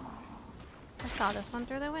 I saw this one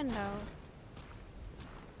through the window.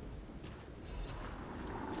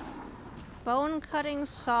 Bone cutting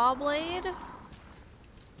saw blade?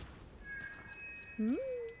 Hmm.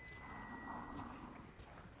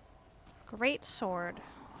 Great sword.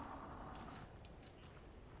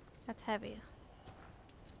 That's heavy.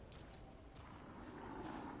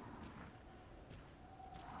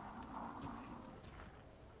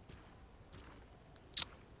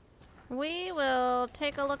 We will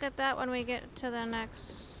take a look at that when we get to the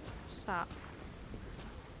next stop.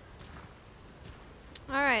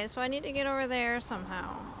 Alright, so I need to get over there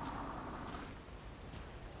somehow.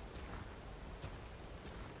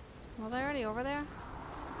 Was I already over there?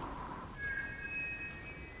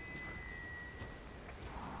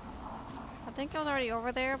 I think I was already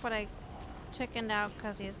over there, but I chickened out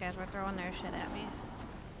because these guys were throwing their shit at me.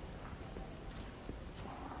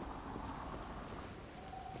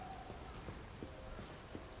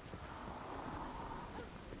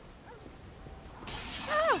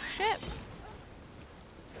 Oh, shit!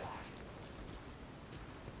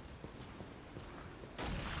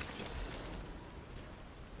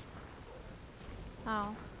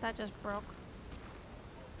 Oh, that just broke.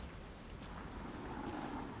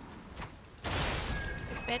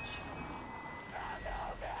 Bitch.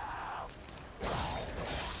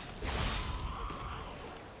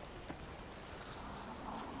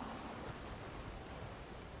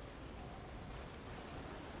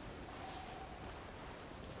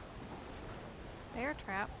 Bear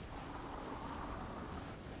trap.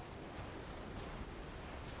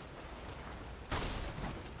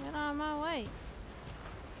 Get out of my way.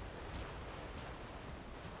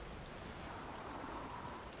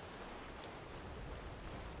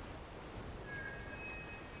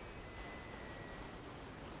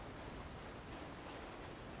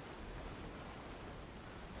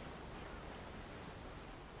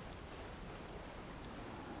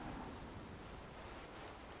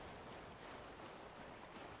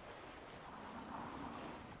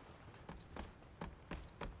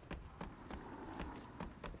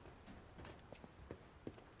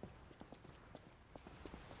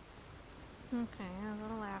 Okay, a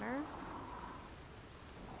little ladder.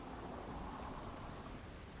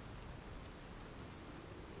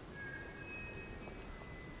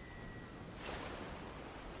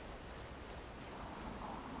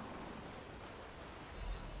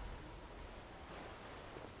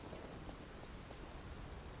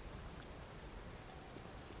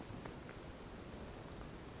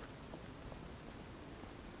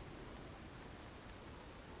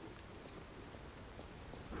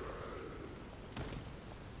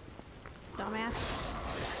 Dumbass.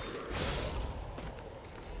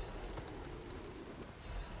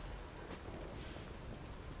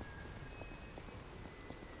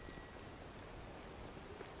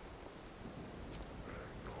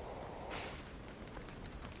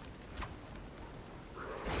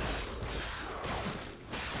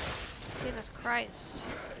 Jesus Christ.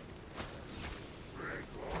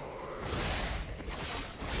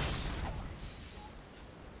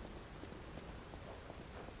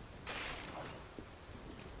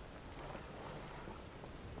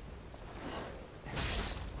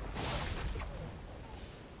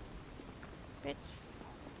 Bitch.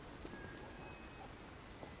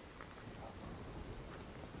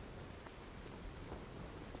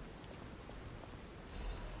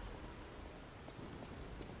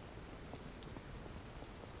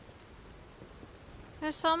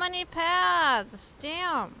 There's so many paths.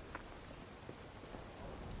 Damn.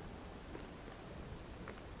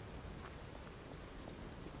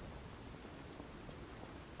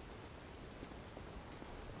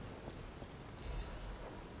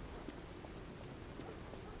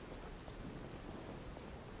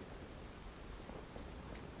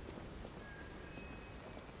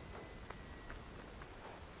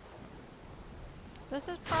 This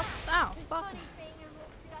is oh, fuck.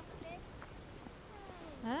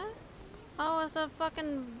 Huh? Oh, it's a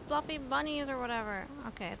fucking fluffy bunnies or whatever.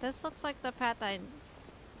 Okay, this looks like the path I...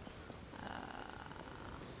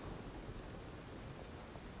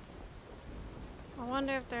 I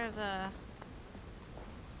wonder if there's a...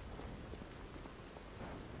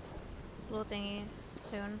 blue thingy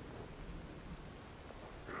soon.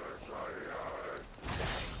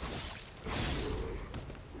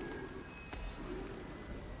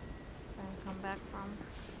 Where I come back from.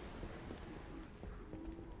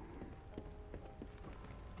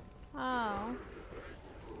 Oh.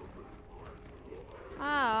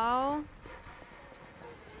 Oh.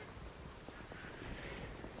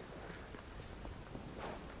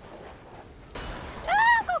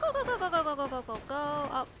 Ah, go, go, go, go, go, go, go, go, go, go, go,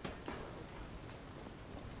 up.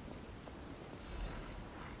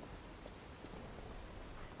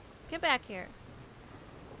 Get back here.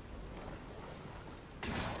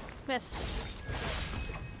 Missed.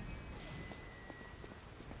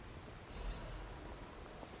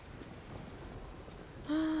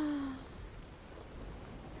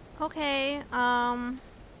 Okay,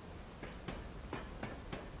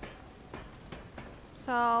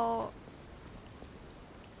 so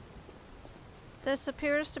this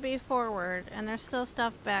appears to be forward, and there's still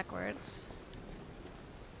stuff backwards.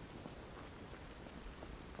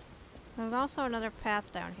 There's also another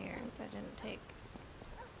path down here that I didn't take.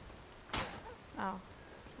 Oh,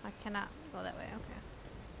 I cannot go that way, okay.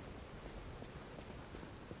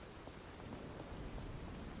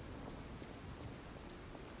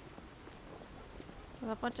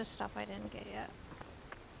 There's a bunch of stuff I didn't get yet.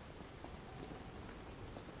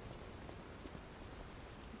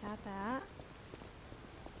 Got that.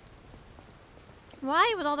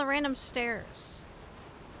 Why with all the random stairs?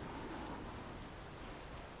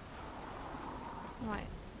 Why?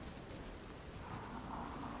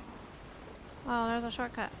 Oh, there's a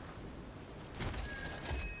shortcut.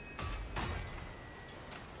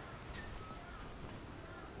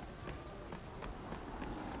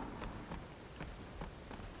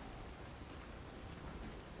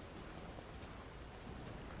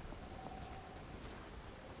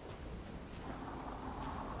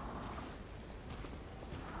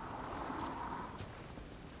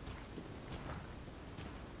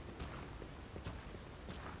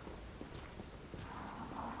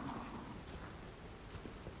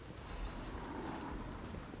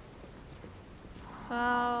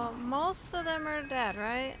 So, most of them are dead,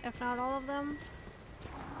 right? If not all of them?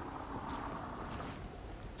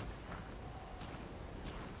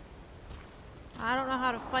 I don't know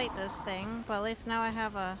how to fight this thing, but at least now I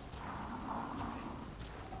have an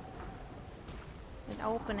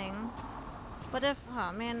opening. But if,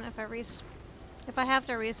 oh man, if I have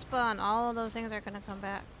to respawn, all of those things are gonna come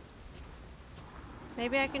back.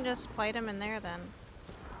 Maybe I can just fight them in there then.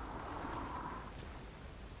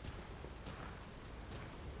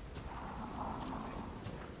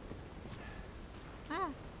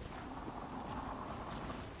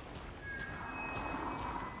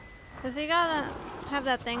 Does he gotta have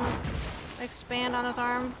that thing expand on his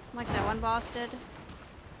arm like that one boss did?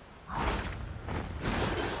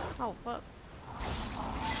 Oh, fuck.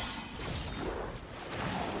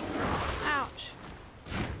 Ouch.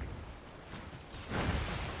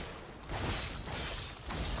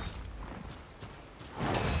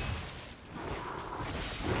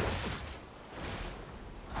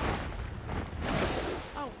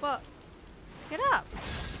 Oh, fuck. Get up.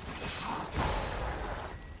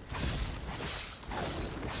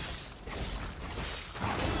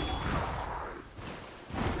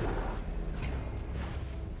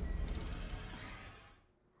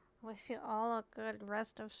 Wish you all a good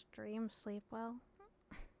rest of stream. Sleep well.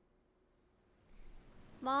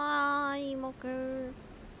 Bye, Moker.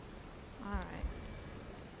 Alright.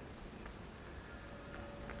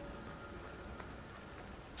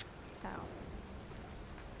 So,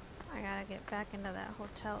 I gotta get back into that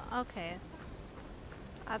hotel. Okay.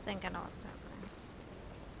 I think I know what's happening.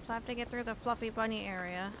 So I have to get through the Fluffy Bunny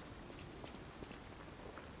area.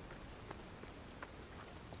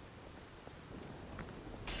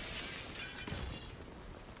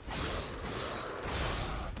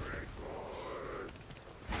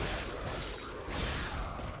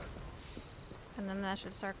 And then that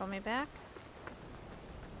should circle me back.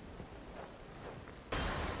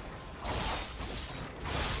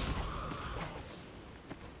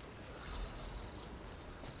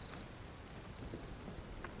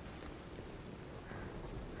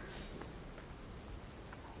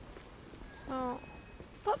 So,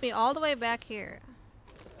 put me all the way back here.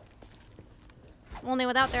 Only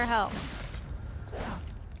without their help.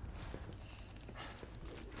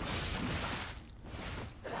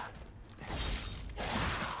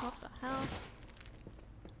 What the hell?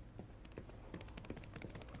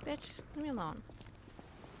 Bitch, leave me alone.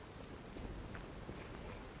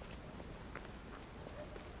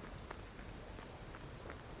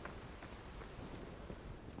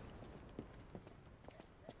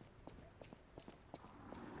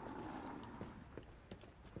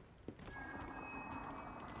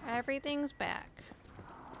 Everything's back.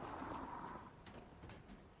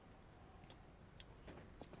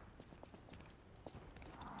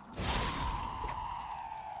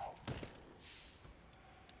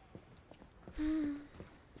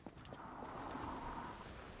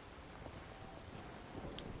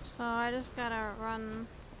 So I just gotta run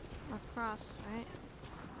across, right?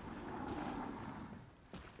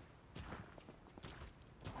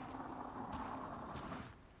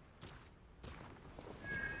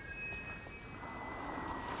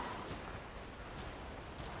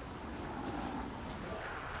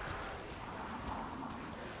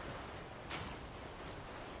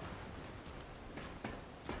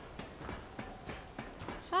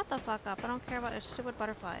 the fuck up. I don't care about this stupid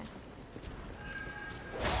butterfly.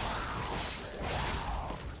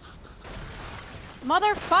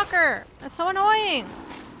 Motherfucker! That's so annoying!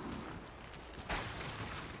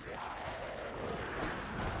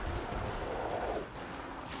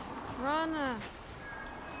 Run!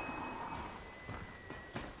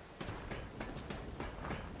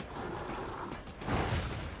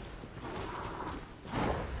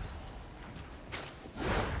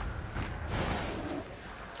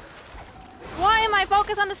 Why am I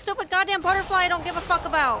focused on the stupid goddamn butterfly I don't give a fuck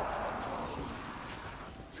about?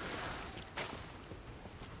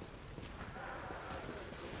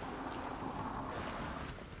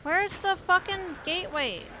 Where's the fucking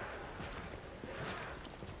gateway?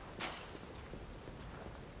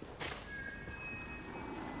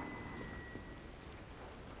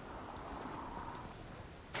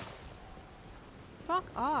 Fuck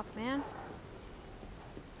off, man.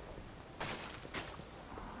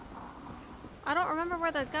 I don't remember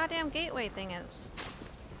where the goddamn gateway thing is.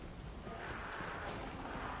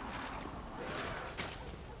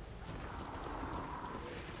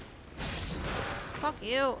 Fuck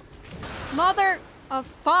you. Mother of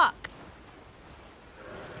fuck.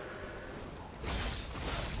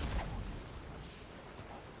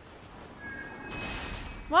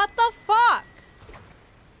 What the fuck?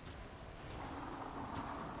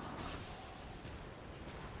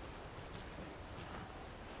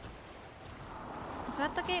 Is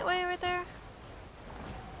that the gateway right there?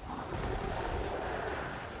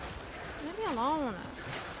 Leave me alone.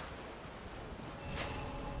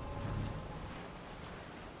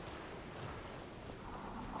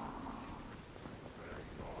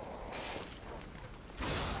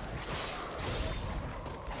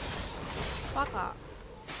 Fuck off.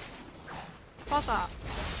 Fuck off.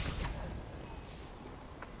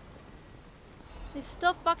 He's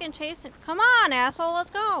still fucking chasing. Come on, asshole,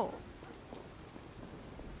 let's go.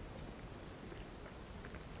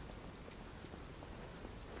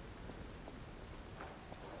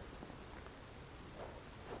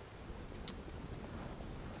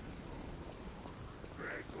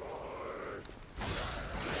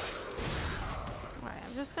 Alright,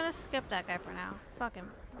 I'm just gonna skip that guy for now. Fuck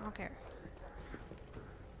him. I don't care.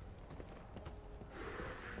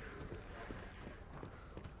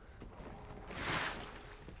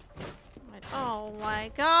 Oh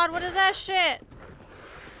my god, what is that shit?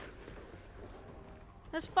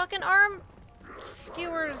 This fucking arm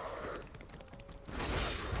skewers.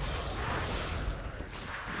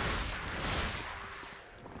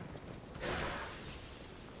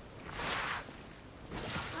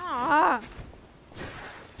 Ah.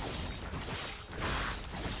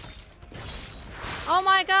 Oh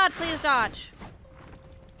my god, please dodge.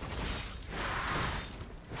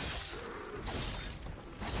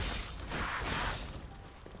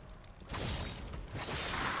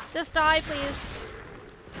 Just die, please.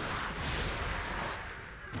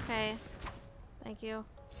 Okay. Thank you.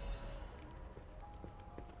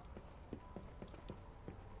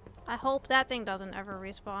 I hope that thing doesn't ever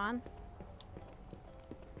respawn.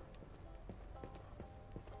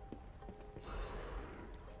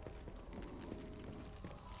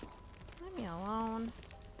 Leave me alone.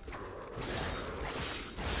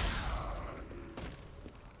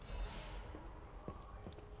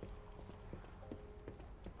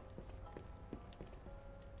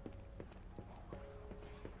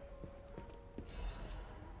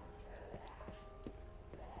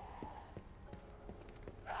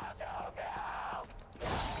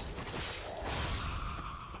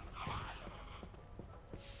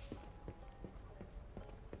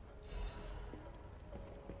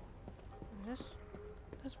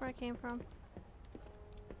 That's where I came from.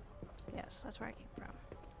 Yes, that's where I came from.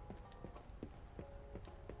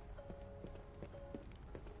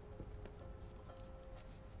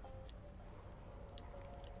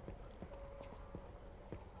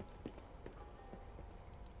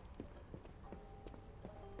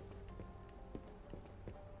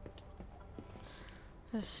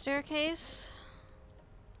 The staircase.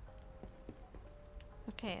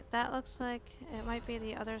 Okay, that looks like it might be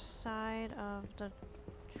the other side of the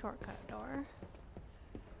shortcut door.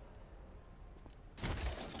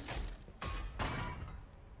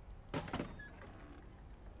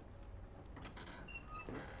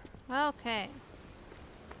 Okay.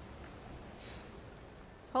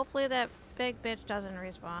 Hopefully that big bitch doesn't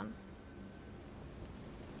respawn.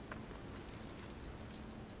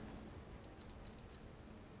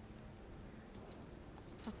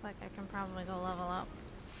 Looks like I can probably go level up.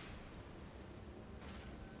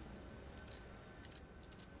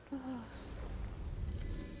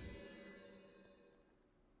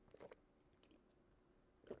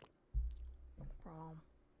 chrome.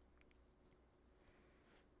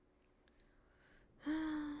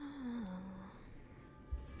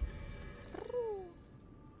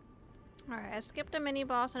 Alright, I skipped a mini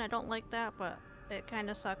boss and I don't like that, but it kind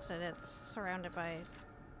of sucks that it's surrounded by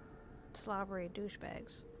slobbery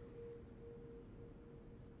douchebags.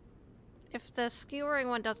 If the skewering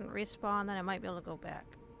one doesn't respawn, then I might be able to go back.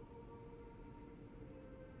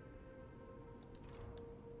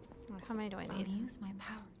 How many do I need? I'll use my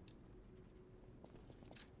power.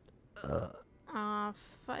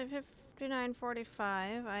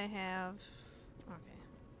 559.45. I have. Okay.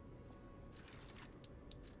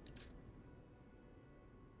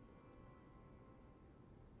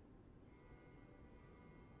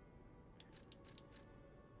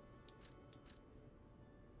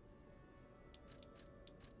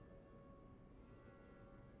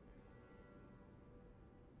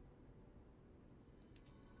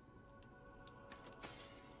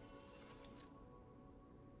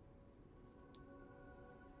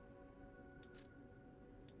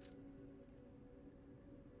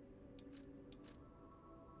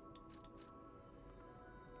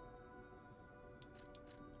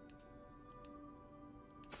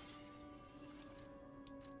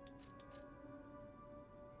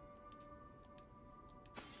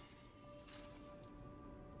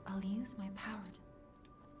 I'll use my power.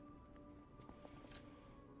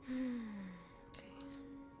 Okay.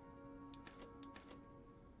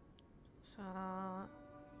 So,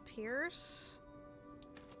 Pierce.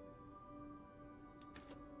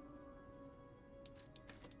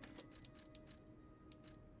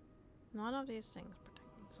 None of these things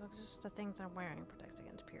protect. So just the things I'm wearing protects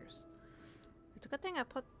against Pierce. It's a good thing I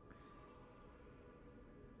put.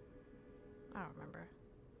 I don't remember.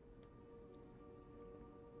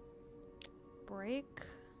 Break.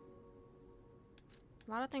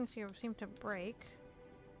 A lot of things here seem to break.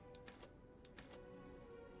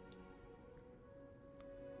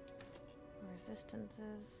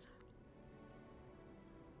 Resistances.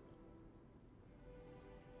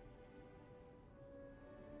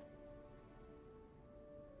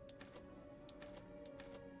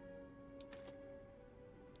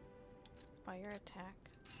 Fire attack.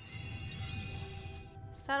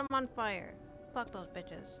 Set them on fire. Fuck those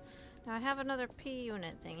bitches. Now I have another P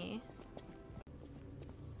unit thingy.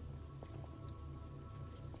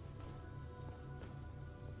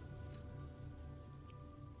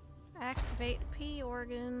 Activate P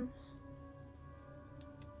organ.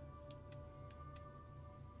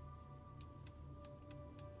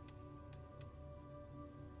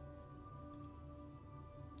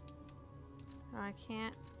 No, I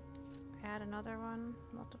can't add another one.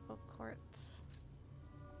 Multiple quartz.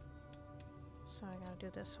 So I gotta do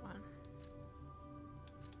this one.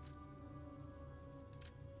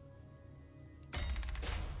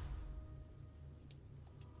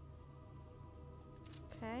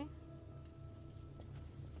 Okay.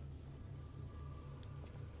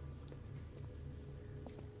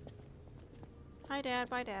 Hi, Dad.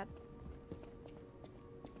 Bye, Dad.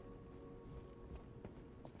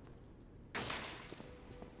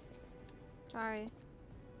 Sorry.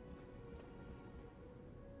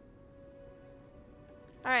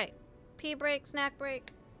 Alright. Pee break, snack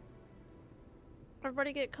break.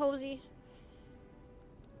 Everybody get cozy.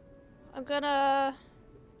 I'm gonna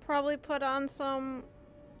probably put on some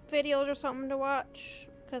videos or something to watch.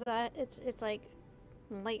 Because it's like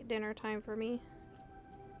late dinner time for me.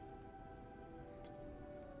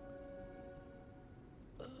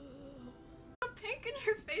 Pink in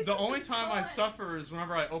your face. The only time I suffer is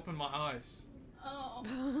whenever I open my eyes.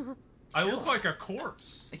 Oh. I look like a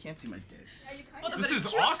corpse. I can't see my dick. Are you kind of This a is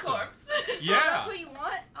cute awesome. corpse? Yeah. Oh, that's what you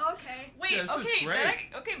want? Okay. Wait, Yeah, this is okay, great.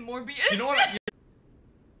 okay, Morbius. You know what?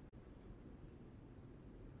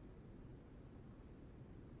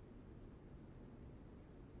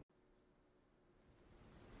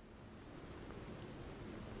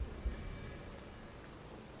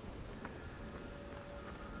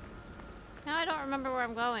 Now I don't remember where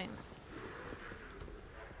I'm going.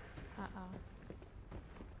 Uh-oh.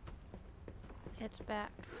 It's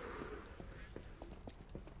back.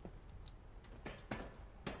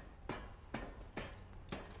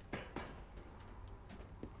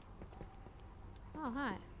 Oh,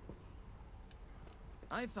 hi.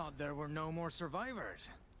 I thought there were no more survivors.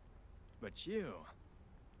 But you...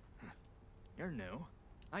 You're new.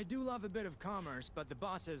 I do love a bit of commerce, but the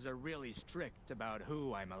bosses are really strict about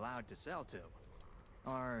who I'm allowed to sell to.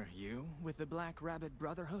 Are you with the Black Rabbit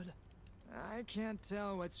Brotherhood? I can't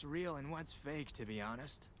tell what's real and what's fake, to be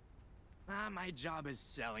honest. My job is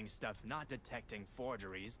selling stuff, not detecting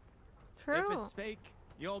forgeries. True. If it's fake,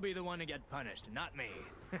 you'll be the one to get punished, not me.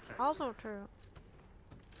 Also true.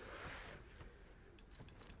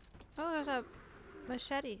 Oh, there's a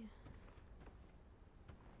machete.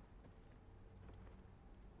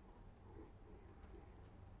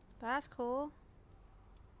 That's cool.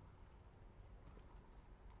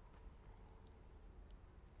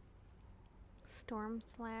 Storm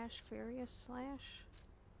slash, furious slash.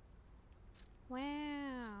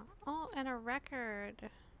 Wow. Oh, and a record.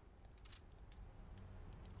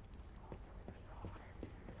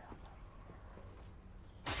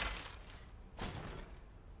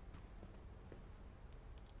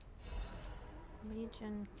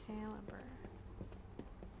 Legion caliber.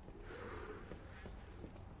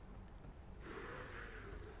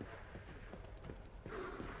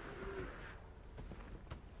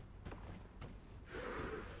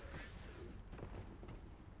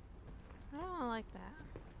 I don't like that.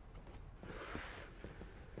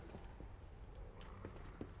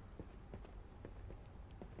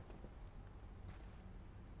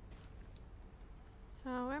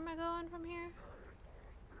 So where am I going from here?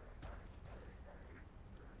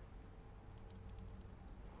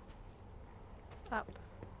 Up.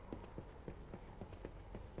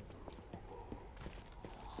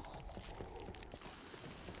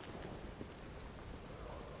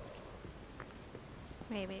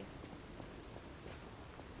 Maybe.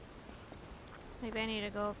 Maybe I need to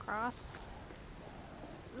go across.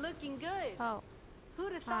 Looking good. Oh.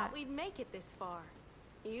 Who'd have thought we'd make it this far?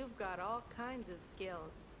 You've got all kinds of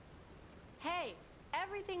skills. Hey,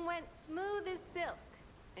 everything went smooth as silk.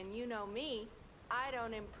 And you know me, I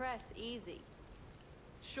don't impress easy.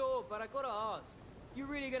 Sure, but I gotta ask. You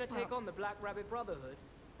really gonna take on the Black Rabbit Brotherhood?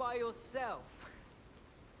 By yourself?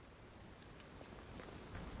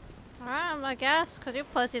 Alright, I guess, because you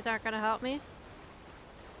pussies aren't gonna help me.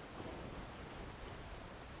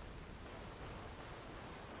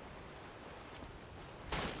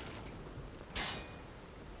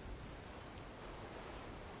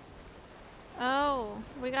 Oh,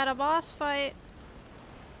 we got a boss fight.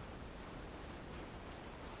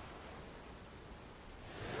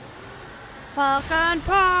 Falcon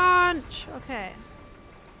punch! Okay.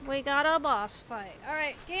 We got a boss fight.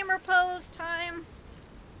 Alright, gamer pose time.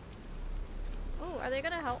 Ooh, are they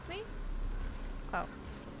gonna help me? Oh.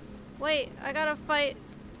 Wait, I gotta fight.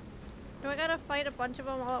 Do I gotta fight a bunch of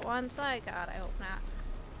them all at once? God, I hope not.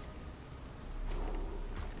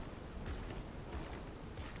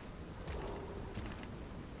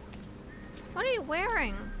 What are you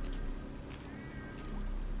wearing?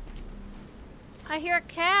 I hear a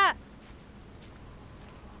cat.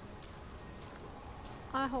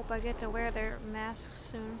 I hope I get to wear their masks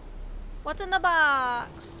soon. What's in the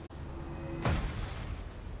box?